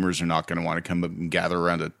consumers are not going to want to come up and gather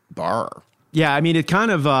around a bar. Yeah, I mean, it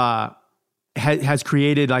kind of has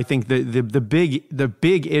created, I think, the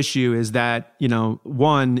big issue is that, you know,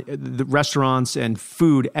 one, the restaurants and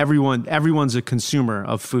food, everyone's a consumer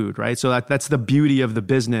of food, right? So that's the beauty of the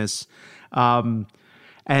business.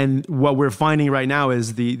 And what we're finding right now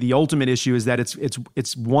is the ultimate issue is that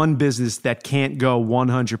it's one business that can't go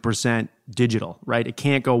 100% digital, right? It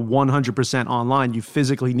can't go 100% online. You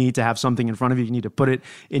physically need to have something in front of you. You need to put it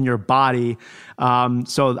in your body.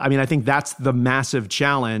 So, I mean, I think that's the massive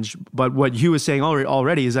challenge. But what Hugh was saying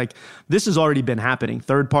already is like, this has already been happening.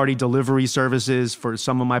 Third-party delivery services for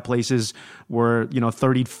some of my places were,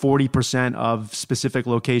 30, 40% of specific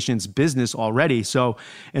locations business already. So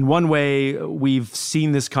in one way, we've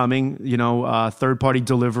seen this coming, third-party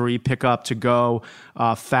delivery, pickup to go,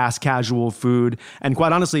 fast casual food. And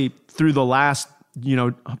quite honestly, through the last,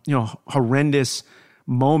 horrendous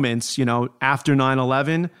moments, after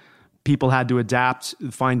 9/11, people had to adapt.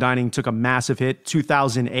 Fine dining took a massive hit.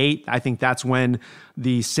 2008, I think that's when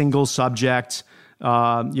the single subject,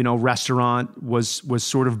 restaurant was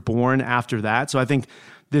sort of born after that. So I think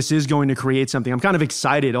this is going to create something. I'm kind of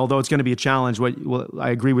excited, although it's going to be a challenge.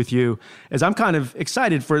 I agree with you, is I'm kind of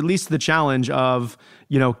excited for at least the challenge of,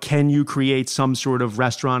 can you create some sort of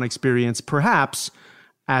restaurant experience, perhaps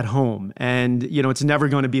at home? And, it's never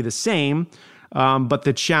going to be the same. But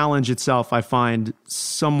the challenge itself, I find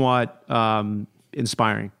somewhat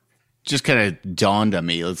inspiring. Just kind of dawned on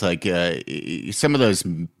me. It's like some of those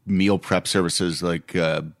meal prep services like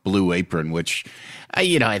Blue Apron, which,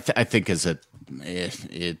 I think is a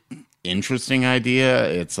interesting idea.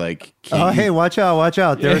 It's like, hey, watch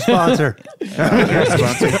out. They're a sponsor.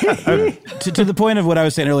 To the point of what I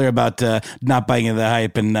was saying earlier about not buying into the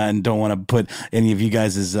hype and don't want to put any of you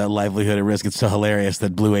guys' livelihood at risk. It's so hilarious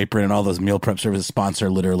that Blue Apron and all those meal prep services sponsor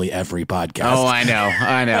literally every podcast. Oh, I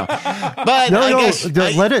know. But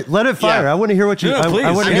let it fire. Yeah. I want to hear what you. I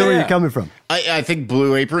want to hear where you're coming from. I think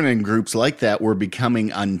Blue Apron and groups like that were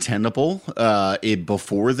becoming untenable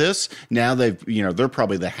before this. Now they're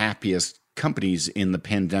probably the happiest companies in the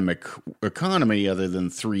pandemic economy, other than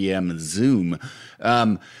 3M and Zoom.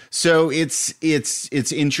 So it's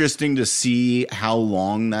interesting to see how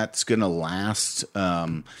long that's going to last.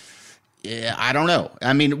 I don't know.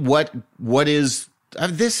 I mean, what is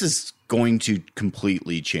this is going to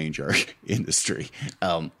completely change our industry.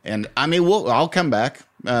 And I mean, I'll come back.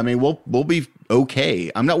 I mean, we'll be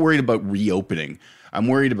okay. I'm not worried about reopening. I'm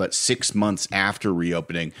worried about 6 months after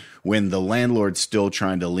reopening, when the landlord's still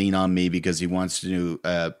trying to lean on me because he wants to do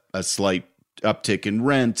a slight uptick in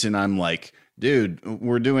rent. And I'm like, dude,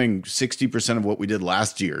 we're doing 60% of what we did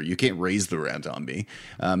last year. You can't raise the rent on me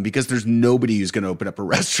because there's nobody who's going to open up a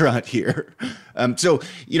restaurant here. So,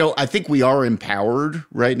 I think we are empowered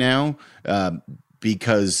right now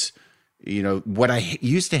because, what I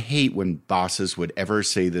used to hate when bosses would ever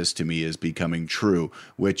say this to me is becoming true,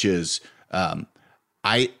 which is,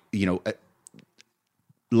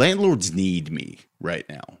 landlords need me right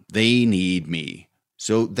now. They need me.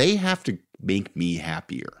 So they have to make me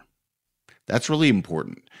happier. That's really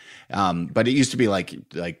important. But it used to be like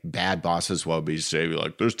bad bosses will be say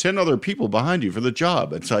like, there's 10 other people behind you for the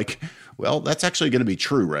job. It's like, well, that's actually going to be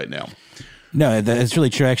true right now. No, it's really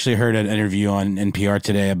true. I actually heard an interview on NPR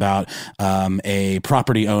today about a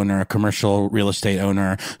property owner, a commercial real estate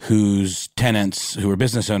owner whose tenants, who are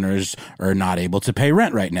business owners, are not able to pay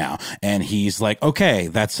rent right now. And he's like, okay,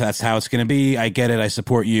 that's how it's going to be. I get it. I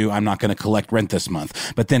support you. I'm not going to collect rent this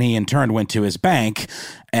month. But then he in turn went to his bank,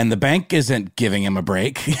 and the bank isn't giving him a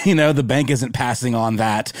break. The bank isn't passing on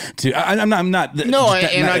that to. I'm not. No,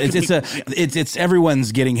 it's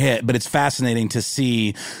everyone's getting hit, but it's fascinating to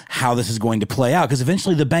see how this is going to play out, because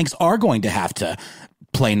eventually the banks are going to have to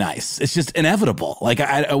play nice. It's just inevitable. Like,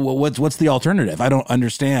 what's the alternative? I don't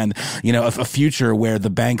understand, a future where the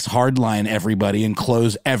banks hardline everybody and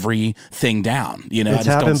close everything down. I just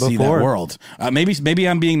don't see that world. Maybe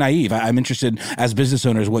I'm being naive. I'm interested as business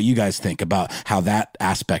owners what you guys think about how that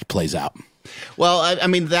aspect plays out. Well, I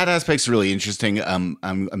mean, that aspect's really interesting.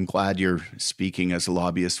 I'm glad you're speaking as a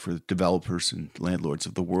lobbyist for developers and landlords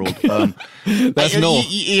of the world. That's Noel.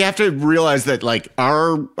 You have to realize that, like,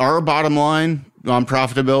 our bottom line on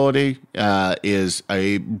profitability is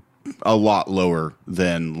a lot lower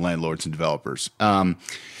than landlords and developers.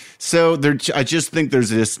 So I just think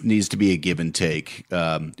this needs to be a give and take.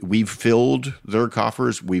 We've filled their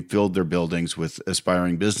coffers. We've filled their buildings with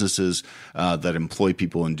aspiring businesses that employ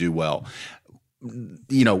people and do well.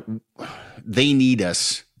 They need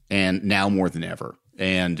us, and now more than ever.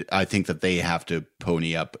 And I think that they have to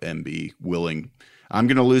pony up and be willing. I'm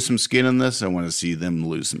going to lose some skin in this. I want to see them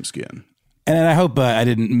lose some skin. And I hope I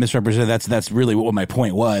didn't misrepresent. That's really what my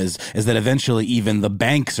point was, is that eventually even the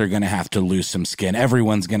banks are going to have to lose some skin.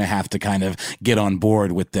 Everyone's going to have to kind of get on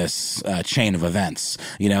board with this chain of events.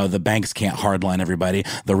 You know, the banks can't hardline everybody.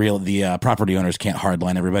 The property owners can't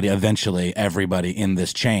hardline everybody. Eventually, everybody in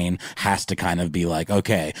this chain has to kind of be like,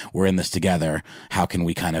 okay, we're in this together. How can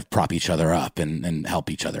we kind of prop each other up and help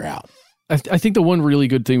each other out? I think the one really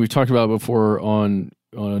good thing we've talked about before on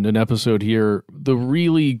an episode here, the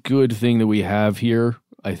really good thing that we have here,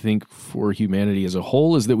 I think, for humanity as a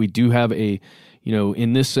whole, is that we do have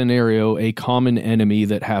in this scenario, a common enemy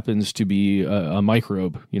that happens to be a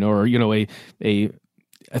microbe, or a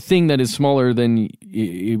thing that is smaller than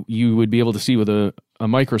you would be able to see with a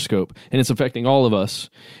microscope, and it's affecting all of us.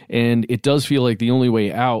 And it does feel like the only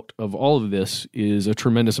way out of all of this is a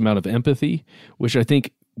tremendous amount of empathy, which I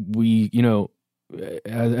think we,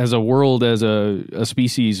 as a world, as a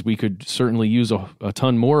species, we could certainly use a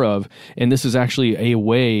ton more of. And this is actually a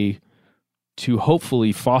way to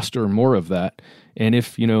hopefully foster more of that. And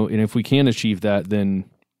if we can achieve that, then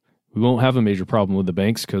we won't have a major problem with the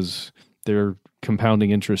banks, because they're compounding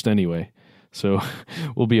interest anyway. So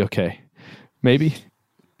we'll be okay. Maybe.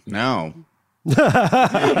 No.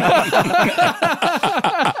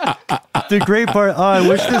 The great part. Oh, I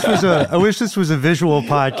wish this was a visual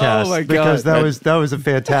podcast. Oh my God. Because that was a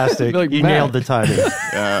fantastic. Like, you Matt. nailed the timing.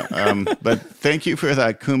 But thank you for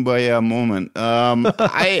that kumbaya moment.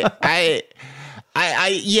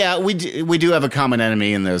 We do have a common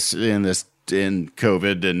enemy in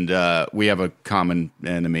COVID, and we have a common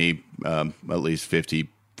enemy, at least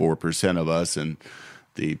 54% of us, and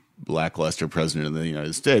the lackluster president of the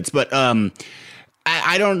United States. But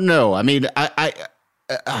I don't know. I mean,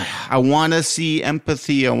 I want to see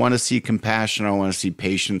empathy. I want to see compassion. I want to see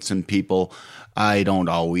patience in people. I don't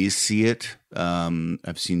always see it.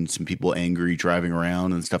 I've seen some people angry driving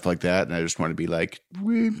around and stuff like that, and I just want to be like,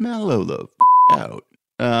 we mellow the out.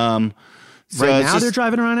 Right now they're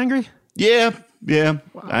driving around angry? Yeah,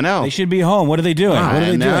 I know. They should be home. What are they doing? What are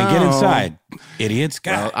they doing? Get inside, idiots.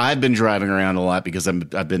 Well, I've been driving around a lot because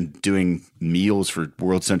I've been doing meals for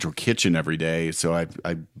World Central Kitchen every day. So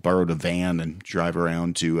I borrowed a van and drive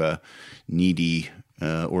around to needy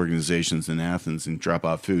organizations in Athens and drop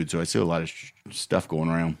off food. So I see a lot of stuff going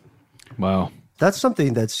around. Wow. That's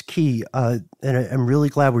something that's key. And I'm really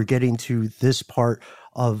glad we're getting to this part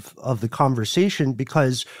of the conversation,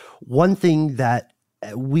 because one thing that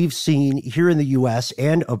we've seen here in the U.S.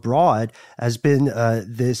 and abroad has been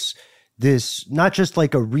this not just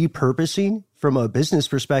like a repurposing from a business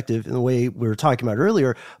perspective in the way we were talking about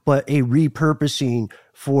earlier, but a repurposing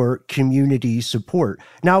for community support.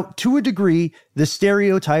 Now, to a degree, the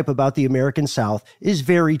stereotype about the American South is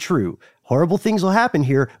very true. Horrible things will happen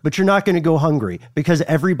here, but you're not going to go hungry, because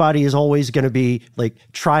everybody is always going to be like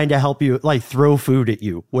trying to help you, like throw food at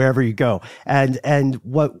you wherever you go. And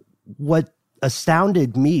what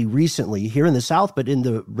astounded me recently here in the South, but in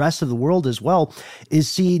the rest of the world as well, is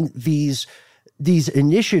seeing these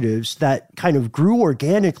initiatives that kind of grew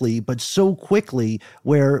organically, but so quickly,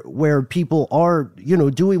 where people are,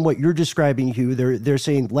 doing what you're describing, Hugh. They're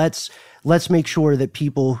saying, let's make sure that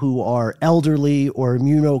people who are elderly or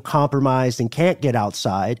immunocompromised and can't get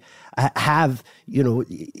outside have,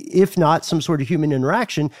 if not some sort of human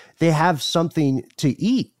interaction, they have something to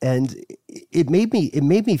eat. And it made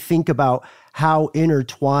me think about how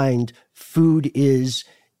intertwined food is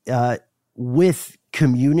with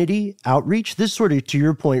community outreach. This sort of to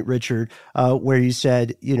your point, Richard, where you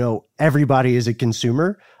said, everybody is a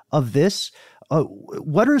consumer of this.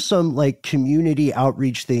 What are some like community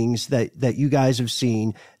outreach things that you guys have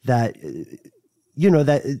seen that,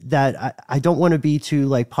 that I don't want to be too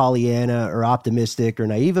like Pollyanna or optimistic or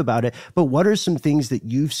naive about it, but what are some things that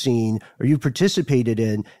you've seen or you've participated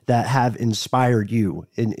in that have inspired you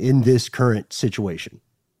in this current situation?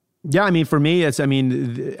 Yeah, I mean, for me,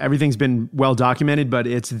 everything's been well documented, but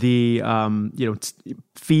it's the,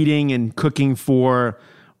 feeding and cooking for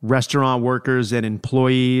restaurant workers and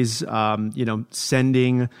employees,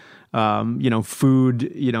 sending,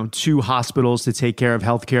 food, to hospitals to take care of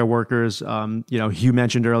healthcare workers. Hugh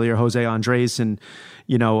mentioned earlier, Jose Andres, and,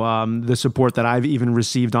 the support that I've even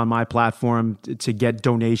received on my platform to get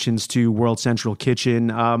donations to World Central Kitchen.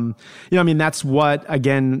 That's what,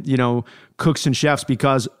 again, cooks and chefs,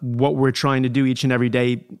 because what we're trying to do each and every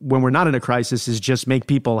day when we're not in a crisis is just make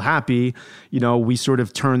people happy. We sort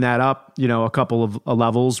of turn that up, a couple of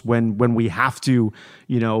levels when we have to,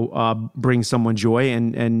 bring someone joy,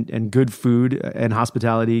 and good food and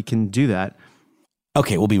hospitality can do that.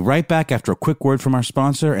 Okay, we'll be right back after a quick word from our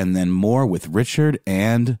sponsor, and then more with Richard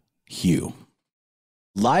and Hugh.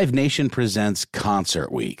 Live Nation presents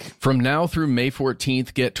Concert Week. From now through May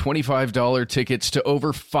 14th, get $25 tickets to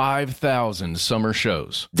over 5,000 summer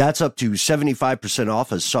shows. That's up to 75%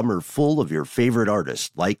 off a summer full of your favorite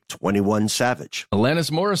artists like 21 Savage,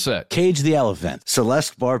 Alanis Morissette, Cage the Elephant,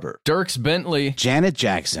 Celeste Barber, Dierks Bentley, Janet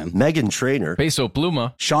Jackson, Meghan Trainor, Peso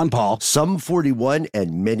Pluma, Sean Paul, Sum 41,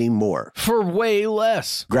 and many more. For way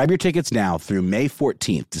less. Grab your tickets now through May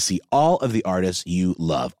 14th to see all of the artists you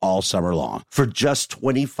love all summer long. For just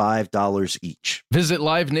 $25 each. Visit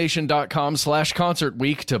livenation.com/concert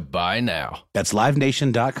week to buy now. That's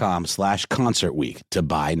livenation.com/concert week to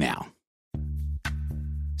buy now.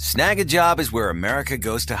 Snag a Job is where America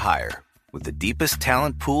goes to hire, with the deepest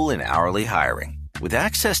talent pool in hourly hiring. With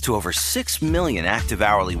access to over 6 million active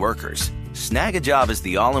hourly workers, Snag a Job is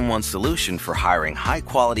the all-in-one solution for hiring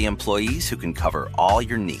high-quality employees who can cover all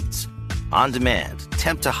your needs. On demand,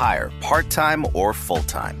 temp to hire, part-time or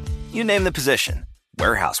full-time. You name the position.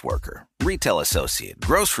 Warehouse worker, retail associate,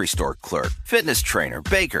 grocery store clerk, fitness trainer,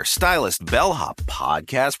 baker, stylist, bellhop,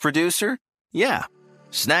 podcast producer. Yeah,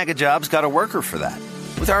 Snag a Job's got a worker for that.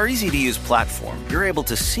 With our easy-to-use platform, you're able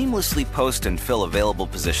to seamlessly post and fill available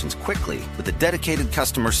positions quickly with a dedicated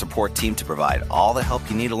customer support team to provide all the help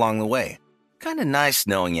you need along the way. Kind of nice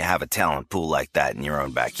knowing you have a talent pool like that in your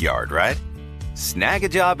own backyard, right? Snag a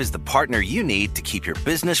Job is the partner you need to keep your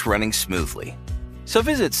business running smoothly. So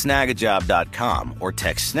visit snagajob.com or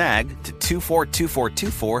text SNAG to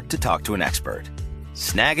 242424 to talk to an expert.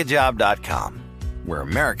 Snagajob.com, where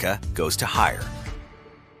America goes to hire.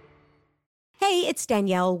 Hey, it's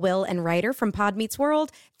Danielle, Will, and Ryder from Pod Meets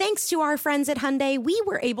World. Thanks to our friends at Hyundai, we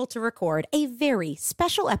were able to record a very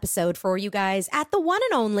special episode for you guys at the one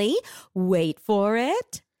and only, wait for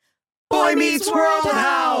it, Boy Meets World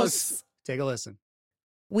House. Take a listen.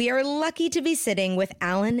 We are lucky to be sitting with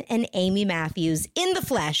Alan and Amy Matthews in the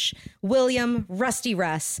flesh, William, Rusty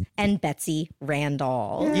Russ, and Betsy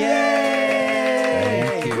Randall. Yay!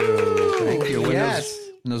 Thank you. Thank you. Yes.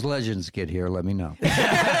 When those legends get here, let me know.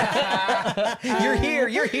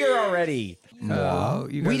 You're here already. No,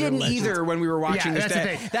 we didn't either when we were watching this.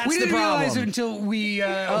 That's we the didn't problem. realize it until we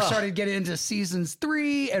started getting into seasons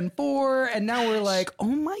 3 and 4, and now we're like, oh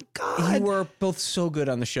my god! You were both so good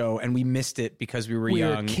on the show, and we missed it because we were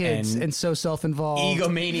young, kids, and so self-involved,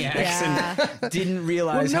 egomaniacs, and didn't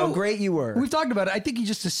realize how great you were. We've talked about it. I think you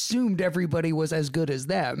just assumed everybody was as good as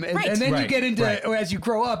them, and then you get into as you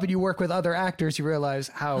grow up and you work with other actors, you realize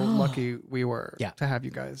how lucky we were to have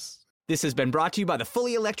you guys. This has been brought to you by the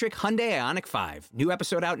fully electric Hyundai Ioniq 5. New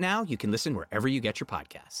episode out now. You can listen wherever you get your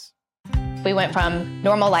podcasts. We went from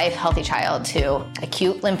normal life, healthy child to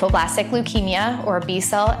acute lymphoblastic leukemia or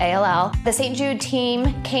B-cell ALL. The St. Jude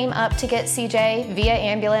team came up to get CJ via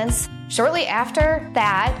ambulance. Shortly after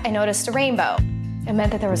that, I noticed a rainbow. It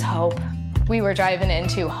meant that there was hope. We were driving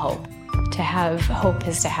into hope. To have hope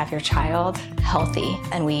is to have your child healthy,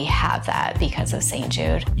 and we have that because of St.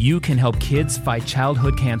 Jude. You can help kids fight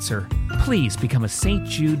childhood cancer. Please become a St.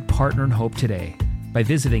 Jude Partner in Hope today by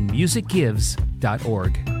visiting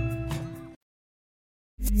musicgives.org.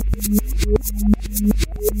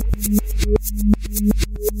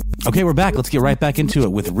 Okay, we're back. Let's get right back into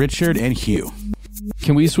it with Richard and Hugh.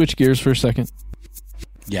 Can we switch gears for a second?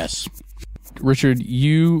 Yes. Richard,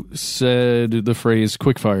 you said the phrase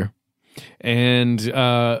quickfire. And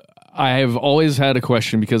I have always had a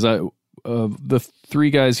question because the three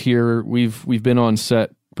guys here, we've been on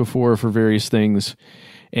set before for various things,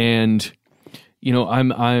 and you know,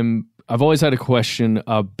 I've always had a question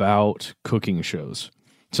about cooking shows.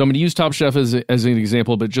 So I'm going to use Top Chef as an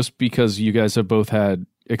example, but just because you guys have both had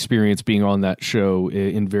experience being on that show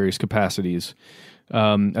in various capacities,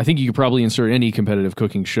 I think you could probably insert any competitive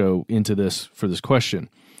cooking show into this for this question,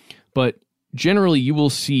 but generally, you will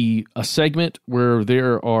see a segment where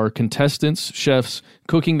there are contestants, chefs,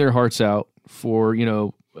 cooking their hearts out for,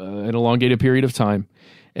 an elongated period of time.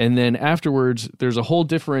 And then afterwards, there's a whole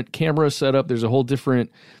different camera setup. There's a whole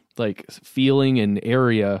different, feeling and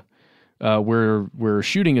area where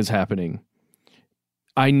shooting is happening.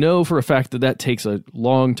 I know for a fact that takes a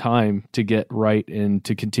long time to get right and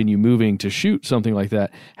to continue moving to shoot something like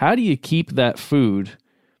that. How do you keep that food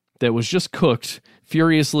that was just cooked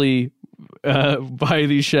furiously by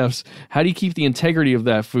these chefs? How do you keep the integrity of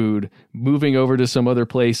that food moving over to some other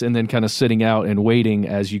place and then kind of sitting out and waiting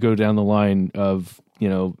as you go down the line of,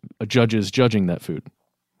 judges judging that food?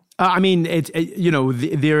 We're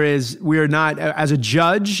not, as a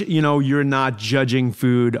judge, you're not judging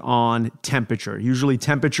food on temperature. Usually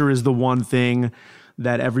temperature is the one thing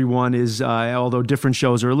that everyone is, although different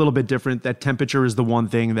shows are a little bit different, that temperature is the one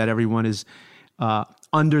thing that everyone is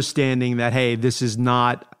understanding that, hey, this is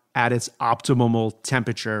not at its optimal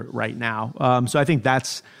temperature right now. So I think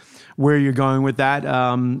that's where you're going with that.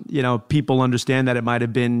 People understand that it might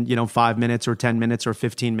have been, 5 minutes or 10 minutes or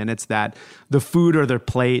 15 minutes that the food or their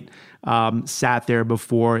plate sat there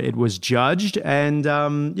before it was judged. And,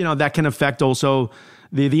 that can affect also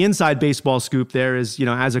the inside baseball scoop there is,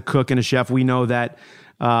 as a cook and a chef, we know that,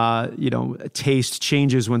 taste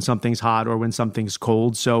changes when something's hot or when something's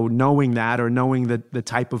cold. So knowing that or knowing the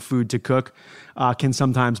type of food to cook can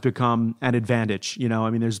sometimes become an advantage.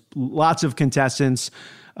 There's lots of contestants,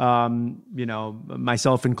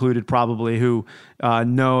 myself included probably, who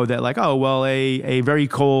know that like, a very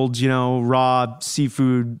cold, raw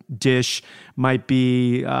seafood dish might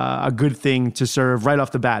be a good thing to serve right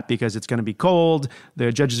off the bat because it's going to be cold.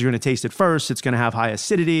 The judges are going to taste it first. It's going to have high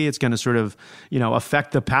acidity. It's going to sort of,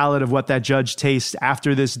 affect the palate of what that judge tastes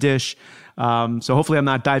after this dish. So hopefully I'm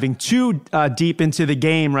not diving too deep into the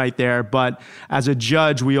game right there. But as a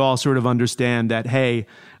judge, we all sort of understand that, hey,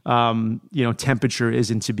 temperature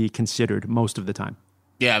isn't to be considered most of the time.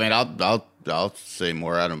 Yeah, I'll say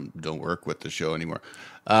more. I don't work with the show anymore.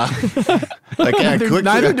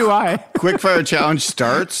 Neither do I. Quick fire challenge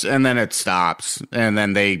starts and then it stops, and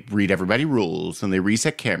then they read everybody rules and they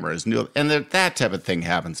reset cameras, and that type of thing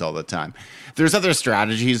happens all the time. There's other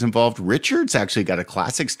strategies involved. Richard's actually got a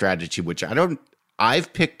classic strategy, which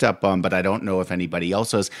I've picked up on, but I don't know if anybody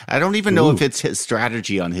else has. I don't even know if it's his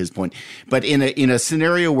strategy on his point. But in a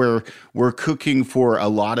scenario where we're cooking for a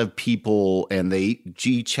lot of people and they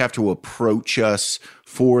each have to approach us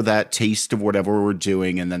for that taste of whatever we're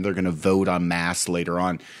doing, and then they're going to vote en masse later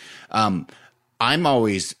on. I'm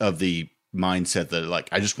always of the mindset that like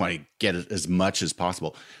I just want to get as much as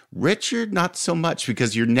possible. Richard, not so much,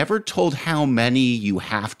 because you're never told how many you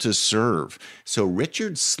have to serve. So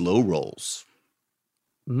Richard slow rolls.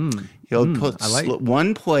 He'll put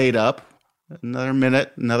one plate up, another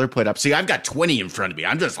minute, another plate up. See, I've got 20 in front of me.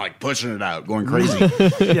 I'm just like pushing it out, going crazy.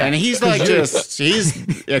 Yeah. And he's like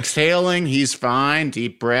he's exhaling. He's fine.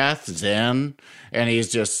 Deep breath, zen. And he's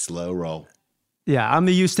just slow roll. Yeah, I'm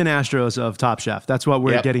the Houston Astros of Top Chef. That's what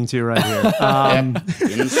we're getting to right here.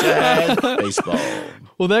 Inside baseball.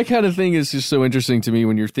 Well, that kind of thing is just so interesting to me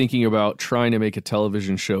when you're thinking about trying to make a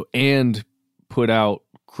television show and put out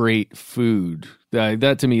great food.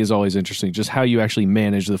 That to me is always interesting, just how you actually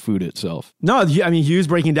manage the food itself. No, Hugh's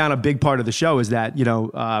breaking down a big part of the show is that,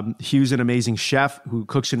 Hugh's an amazing chef who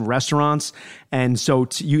cooks in restaurants. And so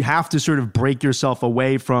you have to sort of break yourself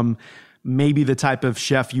away from maybe the type of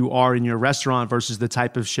chef you are in your restaurant versus the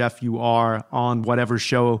type of chef you are on whatever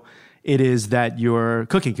show it is that you're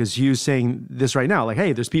cooking. Because Hugh's saying this right now, like,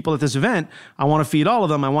 hey, there's people at this event. I want to feed all of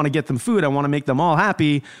them. I want to get them food. I want to make them all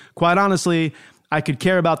happy. Quite honestly, I could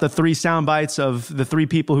care about the 3 sound bites of the 3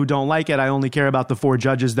 people who don't like it. I only care about the 4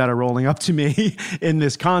 judges that are rolling up to me in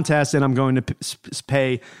this contest, and I'm going to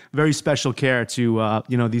pay very special care to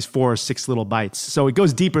these 4 or 6 little bites. So it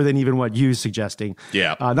goes deeper than even what you're suggesting.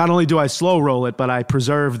 Yeah. Not only do I slow roll it, but I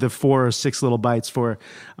preserve the 4 or 6 little bites for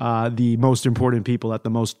the most important people at the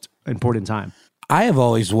most important time. I have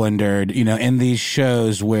always wondered, in these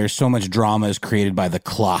shows where so much drama is created by the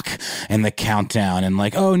clock and the countdown and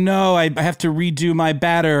like, oh no, I have to redo my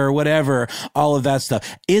batter or whatever, all of that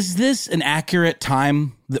stuff. Is this an accurate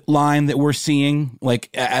timeline that we're seeing, like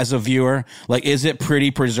as a viewer? Like, is it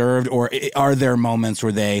pretty preserved, or are there moments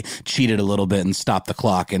where they cheated a little bit and stopped the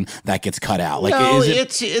clock and that gets cut out? Like, no,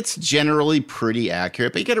 it's generally pretty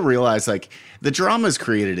accurate, but you got to realize like the drama is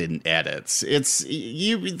created in edits.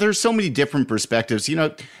 There's so many different perspectives.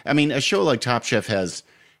 A show like Top Chef has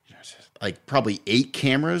like probably 8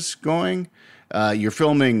 cameras going. You're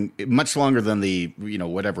filming much longer than the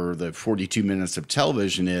 42 minutes of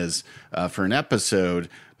television is for an episode.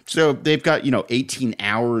 So they've got, 18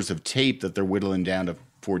 hours of tape that they're whittling down to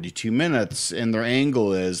 42 minutes. And their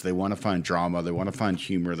angle is they want to find drama. They want to find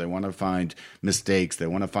humor. They want to find mistakes. They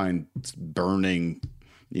want to find burning,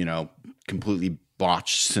 completely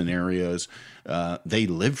botched scenarios. They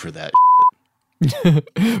live for that.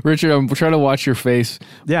 Richard, I'm trying to watch your face.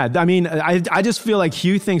 Yeah, I just feel like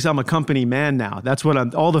Hugh thinks I'm a company man now. That's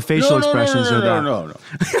what all the facial expressions are there. No,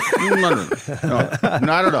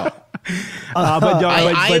 not at all.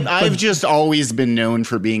 I've just always been known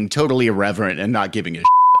for being totally irreverent and not giving a shit.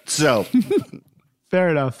 So fair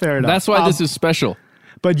enough. That's why this is special.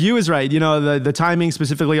 But you is right. The timing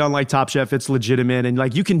specifically on like Top Chef, it's legitimate. And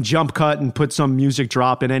like you can jump cut and put some music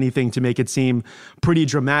drop in anything to make it seem pretty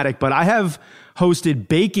dramatic. But I have hosted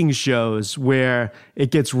baking shows where it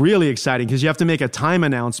gets really exciting because you have to make a time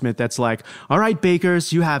announcement that's like, all right,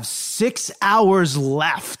 bakers, you have 6 hours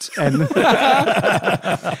left. And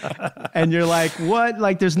and you're like, what?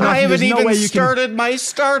 Like, there's nothing. I haven't no even way you started my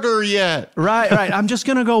starter yet. Right. I'm just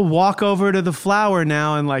going to go walk over to the flour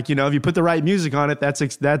now. And like, if you put the right music on it,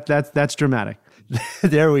 that's dramatic.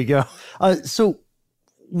 There we go. So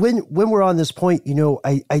when we're on this point,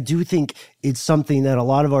 I do think it's something that a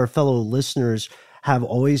lot of our fellow listeners have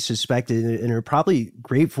always suspected and are probably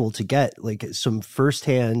grateful to get, like, some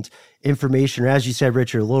firsthand information, or, as you said,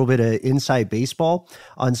 Richard, a little bit of inside baseball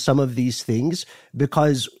on some of these things,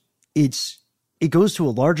 because it goes to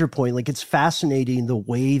a larger point. Like, it's fascinating the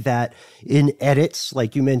way that in edits,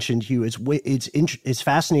 like you mentioned, Hugh, it's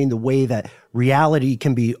fascinating the way that reality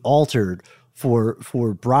can be altered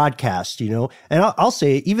for broadcast, and I'll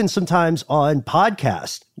say even sometimes on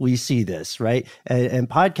podcast we see this, right? And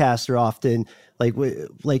podcasts are often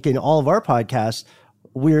like in all of our podcasts,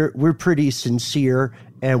 we're pretty sincere,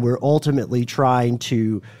 and we're ultimately trying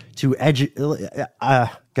to educate.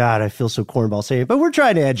 God, I feel so cornball saying it, but we're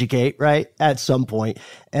trying to educate, right, at some point.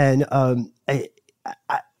 And I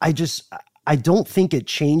don't think it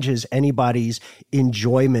changes anybody's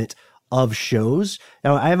enjoyment of shows.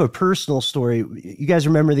 Now, I have a personal story. You guys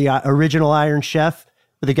remember the original Iron Chef?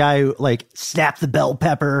 The guy who snapped the bell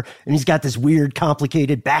pepper, and he's got this weird,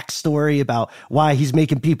 complicated backstory about why he's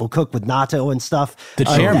making people cook with natto and stuff. The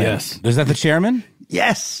chairman. Yes. Is that the chairman?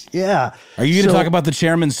 Yes. Yeah. Are you going to talk about the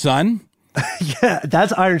chairman's son? Yeah,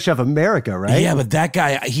 that's Iron Chef America, right? Yeah, but that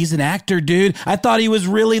guy, he's an actor, dude. I thought he was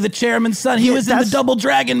really the chairman's son. He was in the Double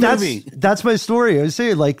Dragon movie. That's my story. I was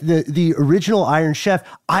saying, the original Iron Chef,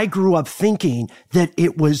 I grew up thinking that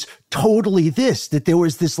it was totally that there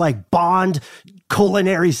was this Bond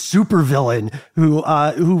culinary supervillain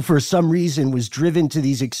who for some reason was driven to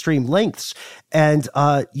these extreme lengths. And,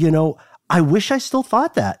 I wish I still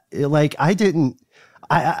thought that. I didn't.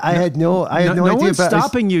 I had no idea. No one's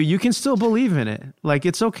stopping you. You can still believe in it.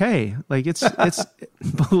 It's okay. It's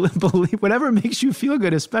believe whatever makes you feel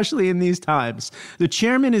good, especially in these times. The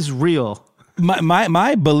chairman is real.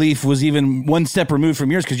 My belief was even one step removed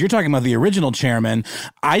from yours, because you're talking about the original chairman.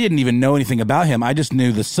 I didn't even know anything about him. I just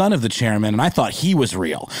knew the son of the chairman, and I thought he was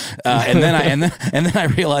real. And then I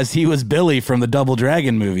realized he was Billy from the Double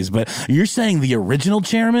Dragon movies. But you're saying the original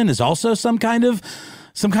chairman is also some kind of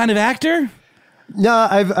actor? No,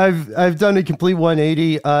 I've done a complete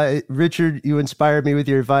 180. Richard, you inspired me with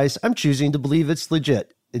your advice. I'm choosing to believe it's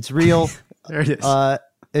legit. It's real. There it is.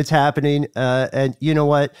 It's happening. And you know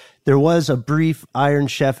what? There was a brief Iron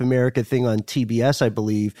Chef America thing on TBS, I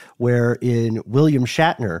believe, wherein William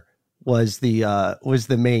Shatner was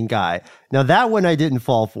the main guy. Now, that one I didn't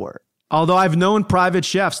fall for. Although I've known private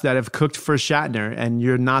chefs that have cooked for Shatner, and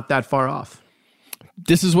you're not that far off.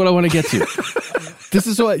 This is what I want to get to. This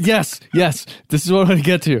is what, yes. This is what I want to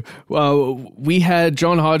get to. We had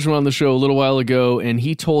John Hodgman on the show a little while ago, and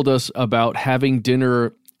he told us about having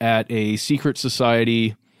dinner at a secret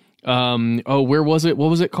society. Where was it? What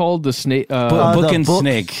was it called? The Snake. Book and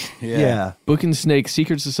Snake. Yeah. Book and Snake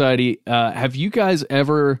Secret Society. Have you guys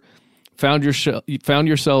ever found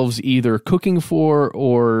yourselves either cooking for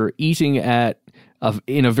or eating at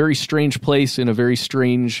in a very strange place, in a very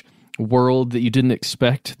strange world that you didn't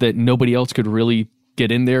expect, that nobody else could really get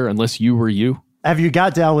in there unless you were you? Have you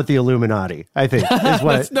got down with the Illuminati? I think is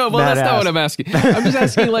what. That's not what I'm asking. I'm just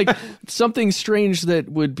asking something strange that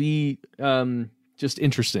would be just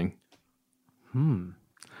interesting.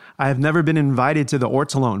 I have never been invited to the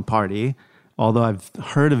ortolan party, although I've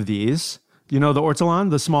heard of these. You know the ortolan,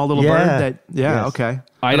 the small little bird? Yes. Okay.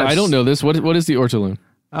 I don't know this. What is the ortolan?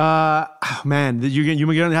 Man, you're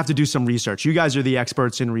going to have to do some research. You guys are the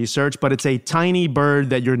experts in research, but it's a tiny bird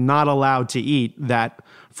that you're not allowed to eat that,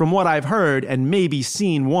 from what I've heard and maybe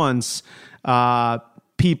seen once,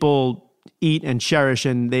 people eat and cherish,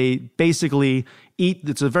 and they basically eat.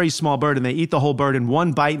 It's a very small bird, and they eat the whole bird in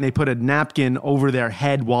one bite, and they put a napkin over their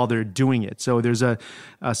head while they're doing it. So there's a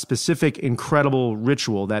specific, incredible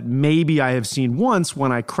ritual that maybe I have seen once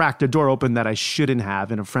when I cracked a door open that I shouldn't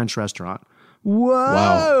have in a French restaurant.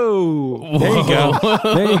 Whoa! Wow. There you go.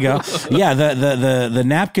 There you go. Yeah, the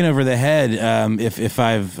napkin over the head. If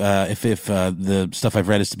the stuff I've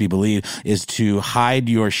read is to be believed, is to hide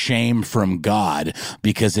your shame from God,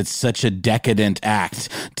 because it's such a decadent act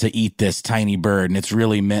to eat this tiny bird, and it's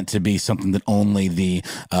really meant to be something that only the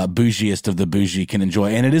bougiest of the bougie can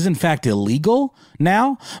enjoy. And it is in fact illegal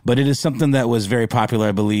now, but it is something that was very popular,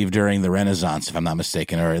 I believe, during the Renaissance, if I'm not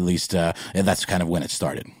mistaken, or at least that's kind of when it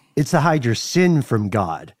started. It's to hide your sin from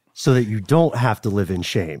God so that you don't have to live in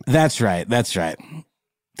shame. That's right. That's right.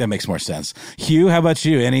 That makes more sense. Hugh, how about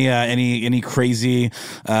you? Any crazy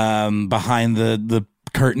behind the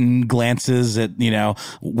curtain glances at,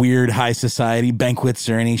 weird high society banquets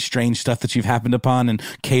or any strange stuff that you've happened upon in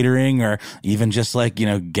catering, or even just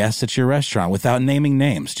guests at your restaurant without naming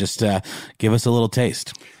names? Just give us a little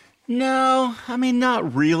taste. No, I mean,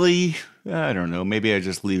 not really. I don't know. Maybe I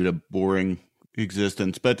just lead a boring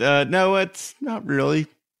existence, but no, it's not really.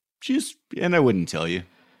 And I wouldn't tell you.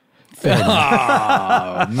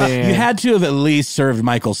 Oh, man. You had to have at least served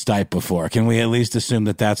Michael Stipe before. Can we at least assume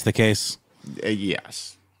that that's the case?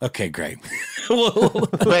 Yes. Okay, great.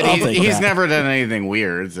 But he's never done anything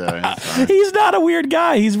weird. So he's not a weird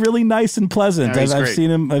guy. He's really nice and pleasant. No, I've seen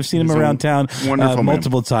him. I've seen him around town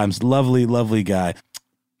multiple times. Lovely, lovely guy.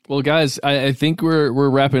 Well, guys, I think we're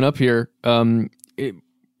wrapping up here. So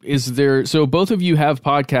both of you have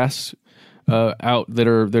podcasts out that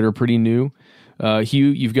are pretty new. Hugh,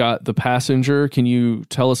 you've got The Passenger. Can you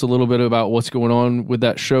tell us a little bit about what's going on with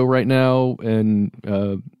that show right now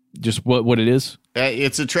and just what it is?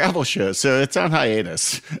 It's a travel show, so it's on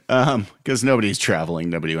hiatus because nobody's traveling.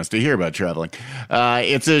 Nobody wants to hear about traveling.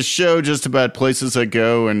 It's a show just about places I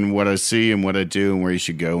go and what I see and what I do and where you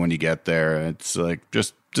should go when you get there. It's like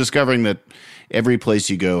just discovering that every place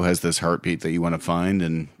you go has this heartbeat that you want to find,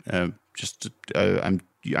 and I'm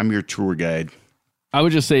your tour guide. I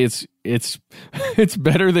would just say it's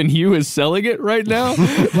better than Hugh is selling it right now.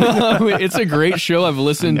 It's a great show. I've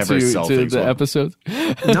listened to the episodes.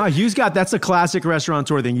 No, Hugh's that's a classic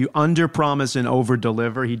restaurateur thing. You under promise and over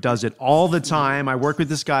deliver. He does it all the time. I work with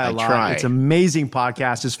this guy a lot. Try. It's an amazing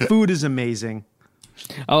podcast. His food is amazing.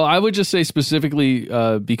 Oh, I would just say specifically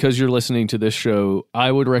because you're listening to this show,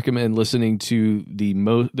 I would recommend listening to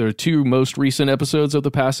the two most recent episodes of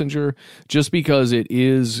The Passenger, just because it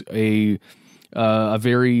is a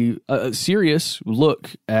very serious look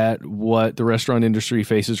at what the restaurant industry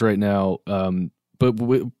faces right now.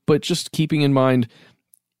 But just keeping in mind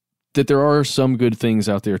that there are some good things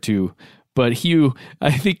out there too. But Hugh,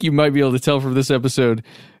 I think you might be able to tell from this episode,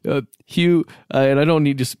 Hugh, and I don't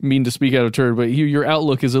mean to speak out of turn, but Hugh, your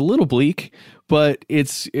outlook is a little bleak, but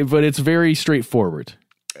it's very straightforward.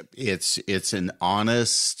 It's an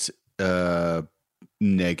honest,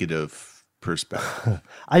 negative perspective.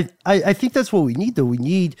 I think that's what we need, though. We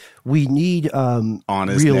need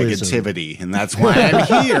honest realism. Negativity, and that's why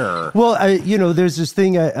I'm here. Well, there's this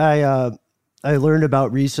thing I learned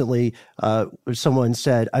about recently where someone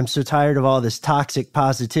said, I'm so tired of all this toxic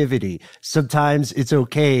positivity. Sometimes it's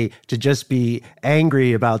okay to just be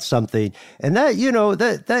angry about something. And that,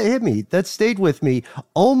 that hit me. That stayed with me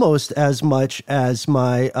almost as much as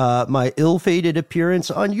my ill-fated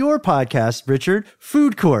appearance on your podcast, Richard,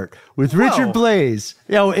 Food Court with Richard Blaze.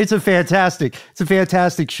 It's a fantastic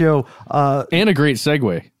show. And a great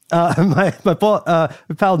segue. My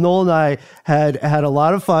pal Noel and I had a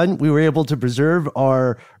lot of fun. We were able to preserve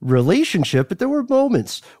our relationship, but there were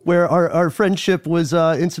moments where our friendship was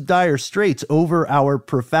in some dire straits over our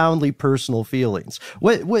profoundly personal feelings.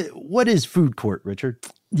 What is Food Court, Richard?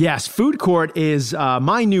 Yes, Food Court is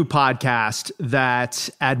my new podcast that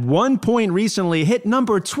at one point recently hit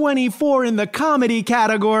number 24 in the comedy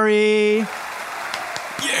category.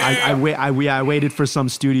 Yeah. I waited for some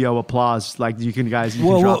studio applause, like you can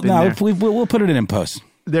drop in there. We'll put it in post.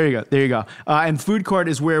 There you go. And Food Court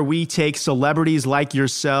is where we take celebrities like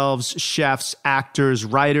yourselves, chefs, actors,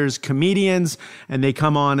 writers, comedians, and they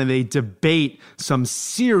come on and they debate some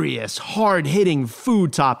serious, hard-hitting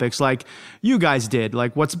food topics like you guys did,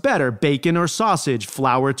 like what's better, bacon or sausage,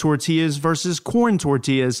 flour tortillas versus corn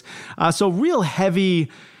tortillas. So real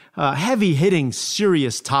heavy-hitting,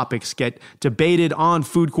 serious topics get debated on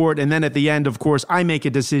Food Court. And then at the end, of course, I make a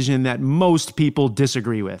decision that most people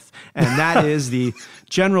disagree with. And that is the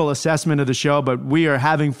general assessment of the show. But we are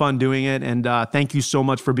having fun doing it. And thank you so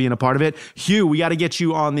much for being a part of it. Hugh, we got to get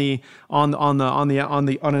you on an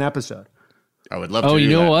episode. I would love to. Oh, you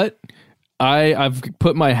know what? I've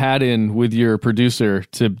put my hat in with your producer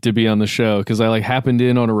to be on the show because I happened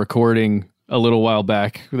in on a recording a little while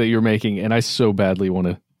back that you're making. And I so badly want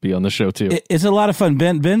to be on the show too. It's a lot of fun.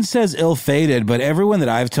 Ben says ill-fated, but everyone that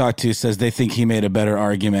I've talked to says they think he made a better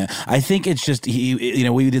argument. I think it's just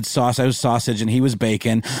we did sauce. I was sausage and he was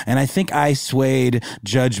bacon, and I think I swayed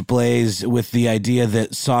Judge Blaze with the idea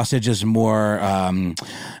that sausage is more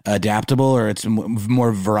adaptable, or it's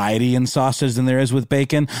more variety in sausage than there is with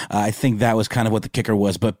bacon. I think that was kind of what the kicker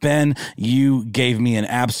was. But Ben, you gave me an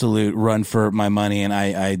absolute run for my money, and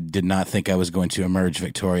I did not think I was going to emerge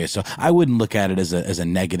victorious. So I wouldn't look at it as a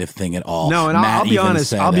negative thing at all. No, and I'll be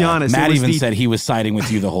honest. Matt even said he was siding with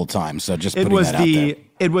you the whole time. So just putting that out there.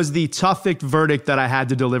 it was the toughest verdict that I had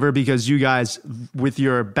to deliver because you guys, with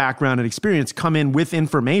your background and experience, come in with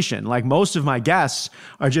information. Like most of my guests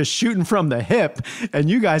are just shooting from the hip, and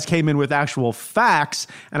you guys came in with actual facts.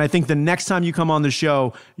 And I think the next time you come on the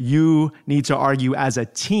show, you need to argue as a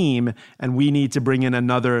team, and we need to bring in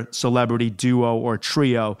another celebrity duo or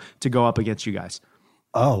trio to go up against you guys.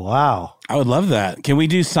 Oh, wow. I would love that. Can we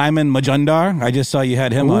do Simon Majumdar? I just saw you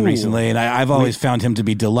had him on recently, and I've always found him to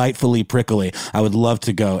be delightfully prickly. I would love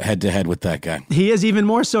to go head-to-head with that guy. He is even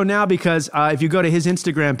more so now because if you go to his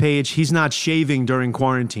Instagram page, he's not shaving during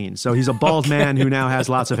quarantine. So he's a bald man who now has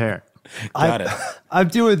lots of hair. Got it. I'm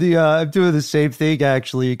doing the same thing,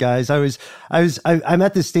 actually, guys. I'm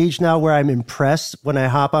at the stage now where I'm impressed when I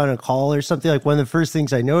hop on a call or something. Like one of the first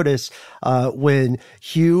things I noticed when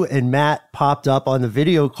Hugh and Matt popped up on the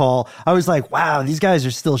video call, I was like, wow, these guys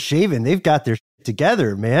are still shaving. They've got their shit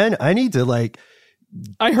together, man. I need to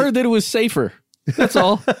I heard that it was safer. That's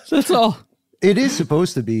all. That's all. It is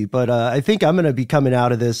supposed to be, but I think I'm going to be coming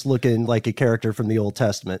out of this looking like a character from the Old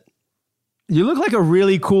Testament. You look like a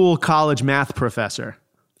really cool college math professor.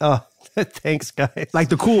 Oh, thanks, guys. Like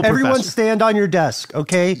the cool Everyone professor. Stand on your desk,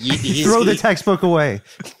 okay? Throw the textbook away.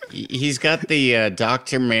 He's got the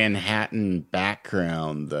Dr. Manhattan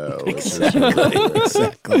background, though.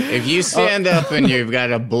 Exactly. If you stand up and you've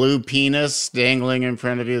got a blue penis dangling in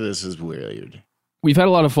front of you, this is weird. We've had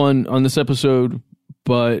a lot of fun on this episode,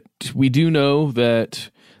 but we do know that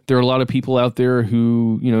there are a lot of people out there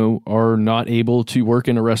who, are not able to work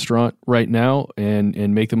in a restaurant right now and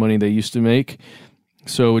make the money they used to make.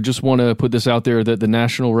 So I just want to put this out there that the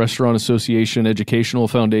National Restaurant Association Educational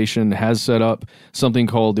Foundation has set up something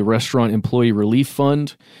called the Restaurant Employee Relief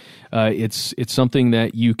Fund. It's something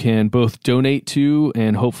that you can both donate to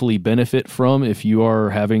and hopefully benefit from if you are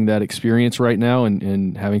having that experience right now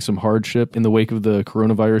and having some hardship in the wake of the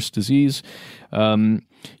coronavirus disease.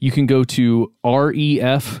 You can go to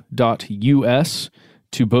ref.us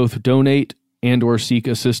to both donate and or seek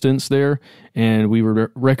assistance there. And we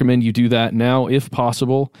would recommend you do that now if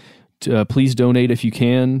possible. Please donate if you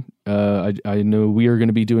can. I know we are going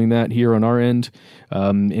to be doing that here on our end.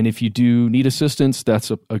 And if you do need assistance,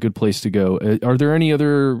 that's a good place to go. Are there any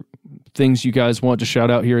other things you guys want to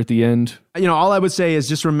shout out here at the end? All I would say is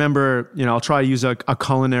just remember, I'll try to use a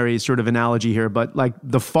culinary sort of analogy here, but like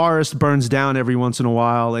the forest burns down every once in a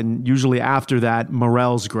while, and usually after that,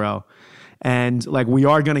 morels grow. And like we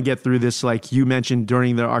are going to get through this, like you mentioned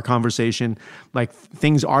during our conversation, like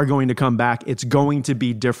things are going to come back. It's going to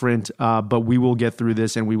be different, but we will get through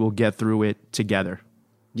this and we will get through it together.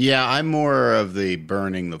 Yeah, I'm more of the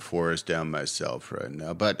burning the forest down myself right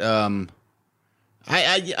now. But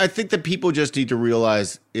I think that people just need to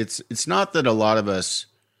realize it's not that a lot of us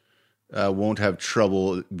won't have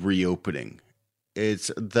trouble reopening.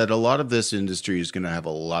 It's that a lot of this industry is going to have a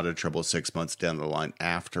lot of trouble 6 months down the line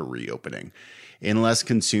after reopening, unless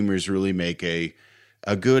consumers really make a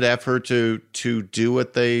good effort to do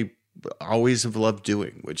what they always have loved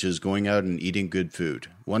doing, which is going out and eating good food.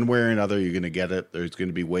 One way or another, you're going to get it. There's going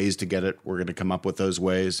to be ways to get it. We're going to come up with those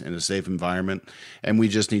ways in a safe environment, and we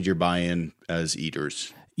just need your buy-in as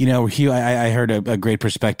eaters. Hugh, I heard a great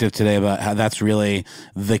perspective today about how that's really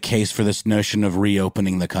the case for this notion of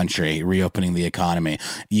reopening the country, reopening the economy.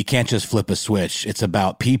 You can't just flip a switch. It's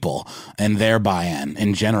about people and their buy-in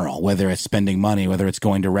in general, whether it's spending money, whether it's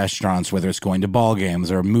going to restaurants, whether it's going to ball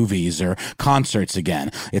games or movies or concerts again.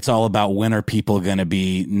 It's all about when are people going to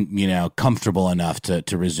be, comfortable enough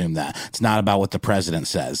to resume that. It's not about what the president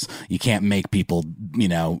says. You can't make people,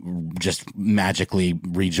 just magically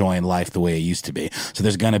rejoin life the way it used to be. So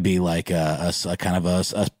there's going to be like a kind of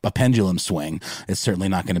a pendulum swing. It's certainly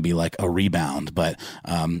not going to be like a rebound, but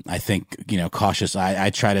I think, cautious. I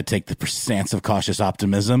try to take the stance of cautious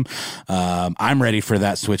optimism. I'm ready for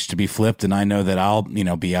that switch to be flipped, and I know that I'll,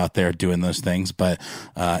 be out there doing those things, but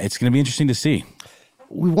it's going to be interesting to see.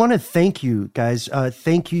 We want to thank you guys.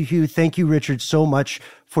 Thank you, Hugh. Thank you, Richard, so much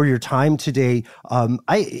for your time today.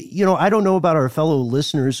 I don't know about our fellow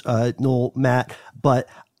listeners, Noel, Matt, but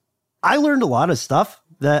I learned a lot of stuff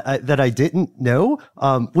that I didn't know,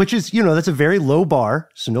 which is, that's a very low bar.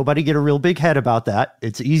 So nobody get a real big head about that.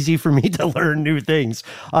 It's easy for me to learn new things.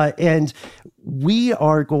 And we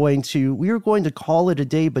are going to call it a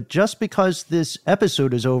day, but just because this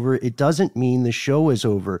episode is over, it doesn't mean the show is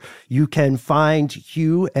over. You can find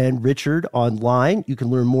Hugh and Richard online. You can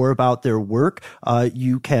learn more about their work.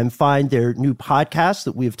 You can find their new podcast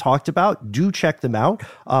that we've talked about. Do check them out.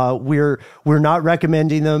 We're not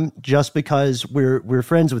recommending them just because we're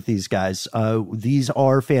friends with these guys. These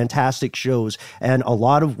are fantastic shows, and a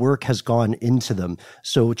lot of work has gone into them.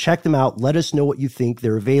 So check them out. Let us know what you think.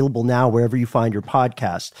 They're available now wherever you find your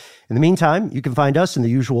podcast. In the meantime, you can find us in the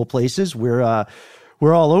usual places.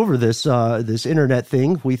 We're all over this internet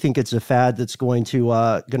thing. We think it's a fad that's going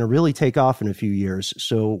to really take off in a few years.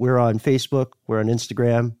 So we're on Facebook, we're on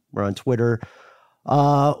Instagram, we're on Twitter.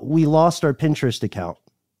 We lost our Pinterest account.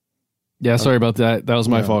 Yeah, sorry about that. That was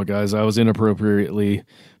my fault, guys. I was inappropriately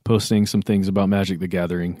posting some things about Magic the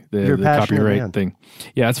Gathering, the copyright thing.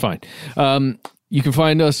 Yeah, it's fine. You can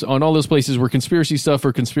find us on all those places. We're Conspiracy Stuff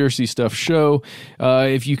or Conspiracy Stuff Show.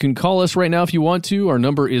 If you can call us right now if you want to, our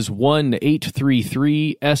number is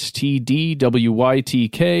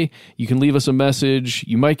 1-833-STD-WYTK. You can leave us a message.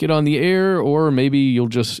 You might get on the air, or maybe you'll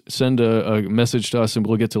just send a message to us and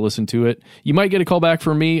we'll get to listen to it. You might get a call back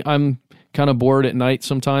from me. I'm kind of bored at night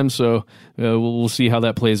sometimes, so we'll see how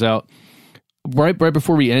that plays out. Right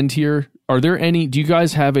before we end here, do you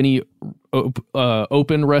guys have any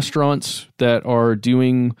open restaurants that are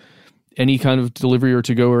doing any kind of delivery or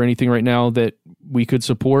to-go or anything right now that we could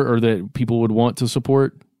support or that people would want to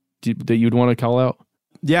support that you'd want to call out?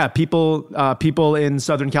 Yeah, people in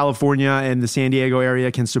Southern California and the San Diego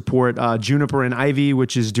area can support Juniper and Ivy,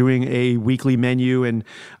 which is doing a weekly menu and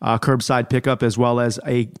curbside pickup, as well as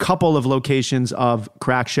a couple of locations of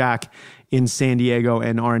Crack Shack in San Diego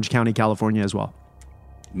and Orange County, California as well.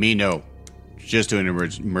 Me, no. Just doing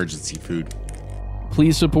emergency food.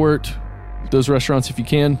 Please support those restaurants if you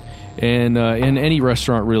can, and in any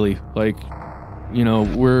restaurant really. Like,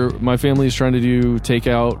 my family is trying to do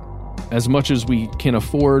takeout as much as we can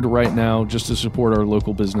afford right now just to support our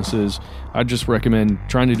local businesses. I just recommend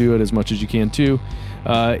trying to do it as much as you can too.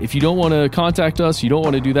 If you don't want to contact us, you don't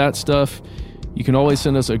want to do that stuff, you can always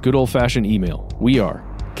send us a good old-fashioned email. We are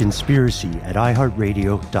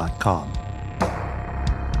conspiracy@iheartradio.com.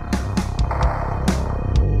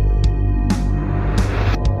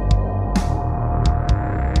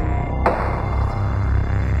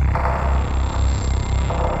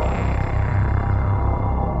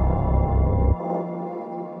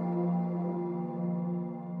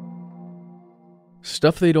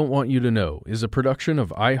 Stuff They Don't Want You to Know is a production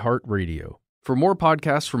of iHeartRadio. For more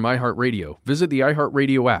podcasts from iHeartRadio, visit the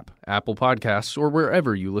iHeartRadio app, Apple Podcasts, or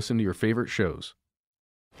wherever you listen to your favorite shows.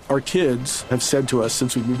 Our kids have said to us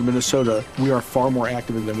since we moved to Minnesota, we are far more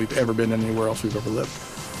active than we've ever been anywhere else we've ever lived.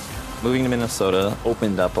 Moving to Minnesota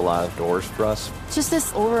opened up a lot of doors for us. Just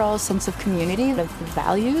this overall sense of community, of the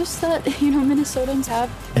values that, Minnesotans have.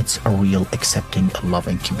 It's a real accepting,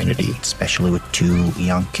 loving community, especially with 2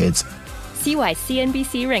 young kids. See why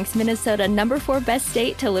CNBC ranks Minnesota number 4 best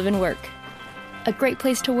state to live and work. A great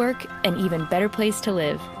place to work, an even better place to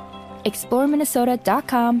live.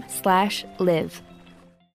 ExploreMinnesota.com/live.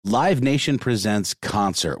 Live Nation presents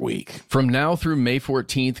Concert Week. From now through May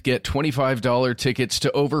 14th, get $25 tickets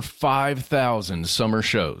to over 5,000 summer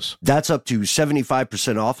shows. That's up to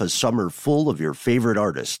 75% off a summer full of your favorite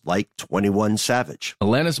artists, like 21 Savage,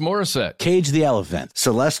 Alanis Morissette, Cage the Elephant,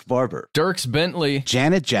 Celeste Barber, Dierks Bentley,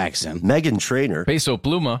 Janet Jackson, Meghan Trainor, Peso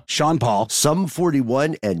Pluma, Sean Paul, Sum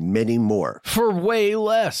 41, and many more. For way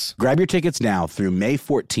less. Grab your tickets now through May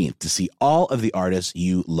 14th to see all of the artists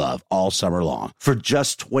you love all summer long. For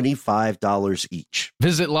just $25 each.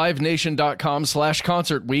 Visit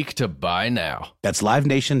livenation.com/concert week to buy now. That's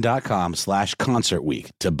livenation.com/concert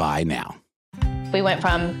week to buy now. We went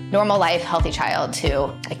from normal life, healthy child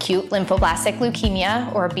to acute lymphoblastic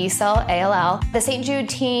leukemia or B-cell ALL. The St. Jude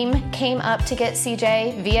team came up to get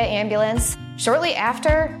CJ via ambulance. Shortly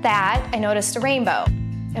after that, I noticed a rainbow.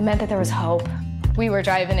 It meant that there was hope. We were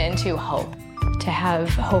driving into hope. To have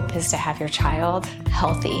hope is to have your child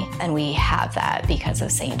healthy, and we have that because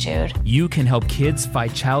of St. Jude. You can help kids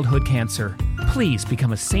fight childhood cancer. Please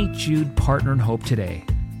become a St. Jude Partner in Hope today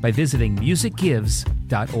by visiting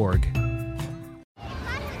musicgives.org.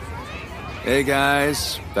 Hey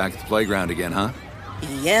guys, back at the playground again, huh?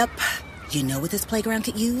 Yep. You know what this playground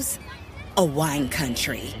could use? A wine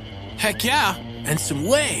country. Heck yeah, and some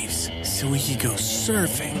waves so we could go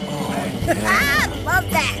surfing. Oh, yeah. Love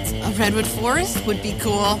that. A redwood forest would be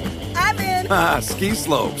cool. I'm in. Ski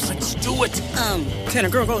slopes. Let's do it. Can a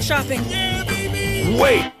girl go shopping? Yeah, baby.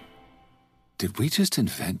 Wait. Did we just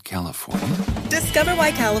invent California? Discover why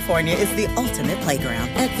California is the ultimate playground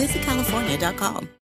at visitcalifornia.com.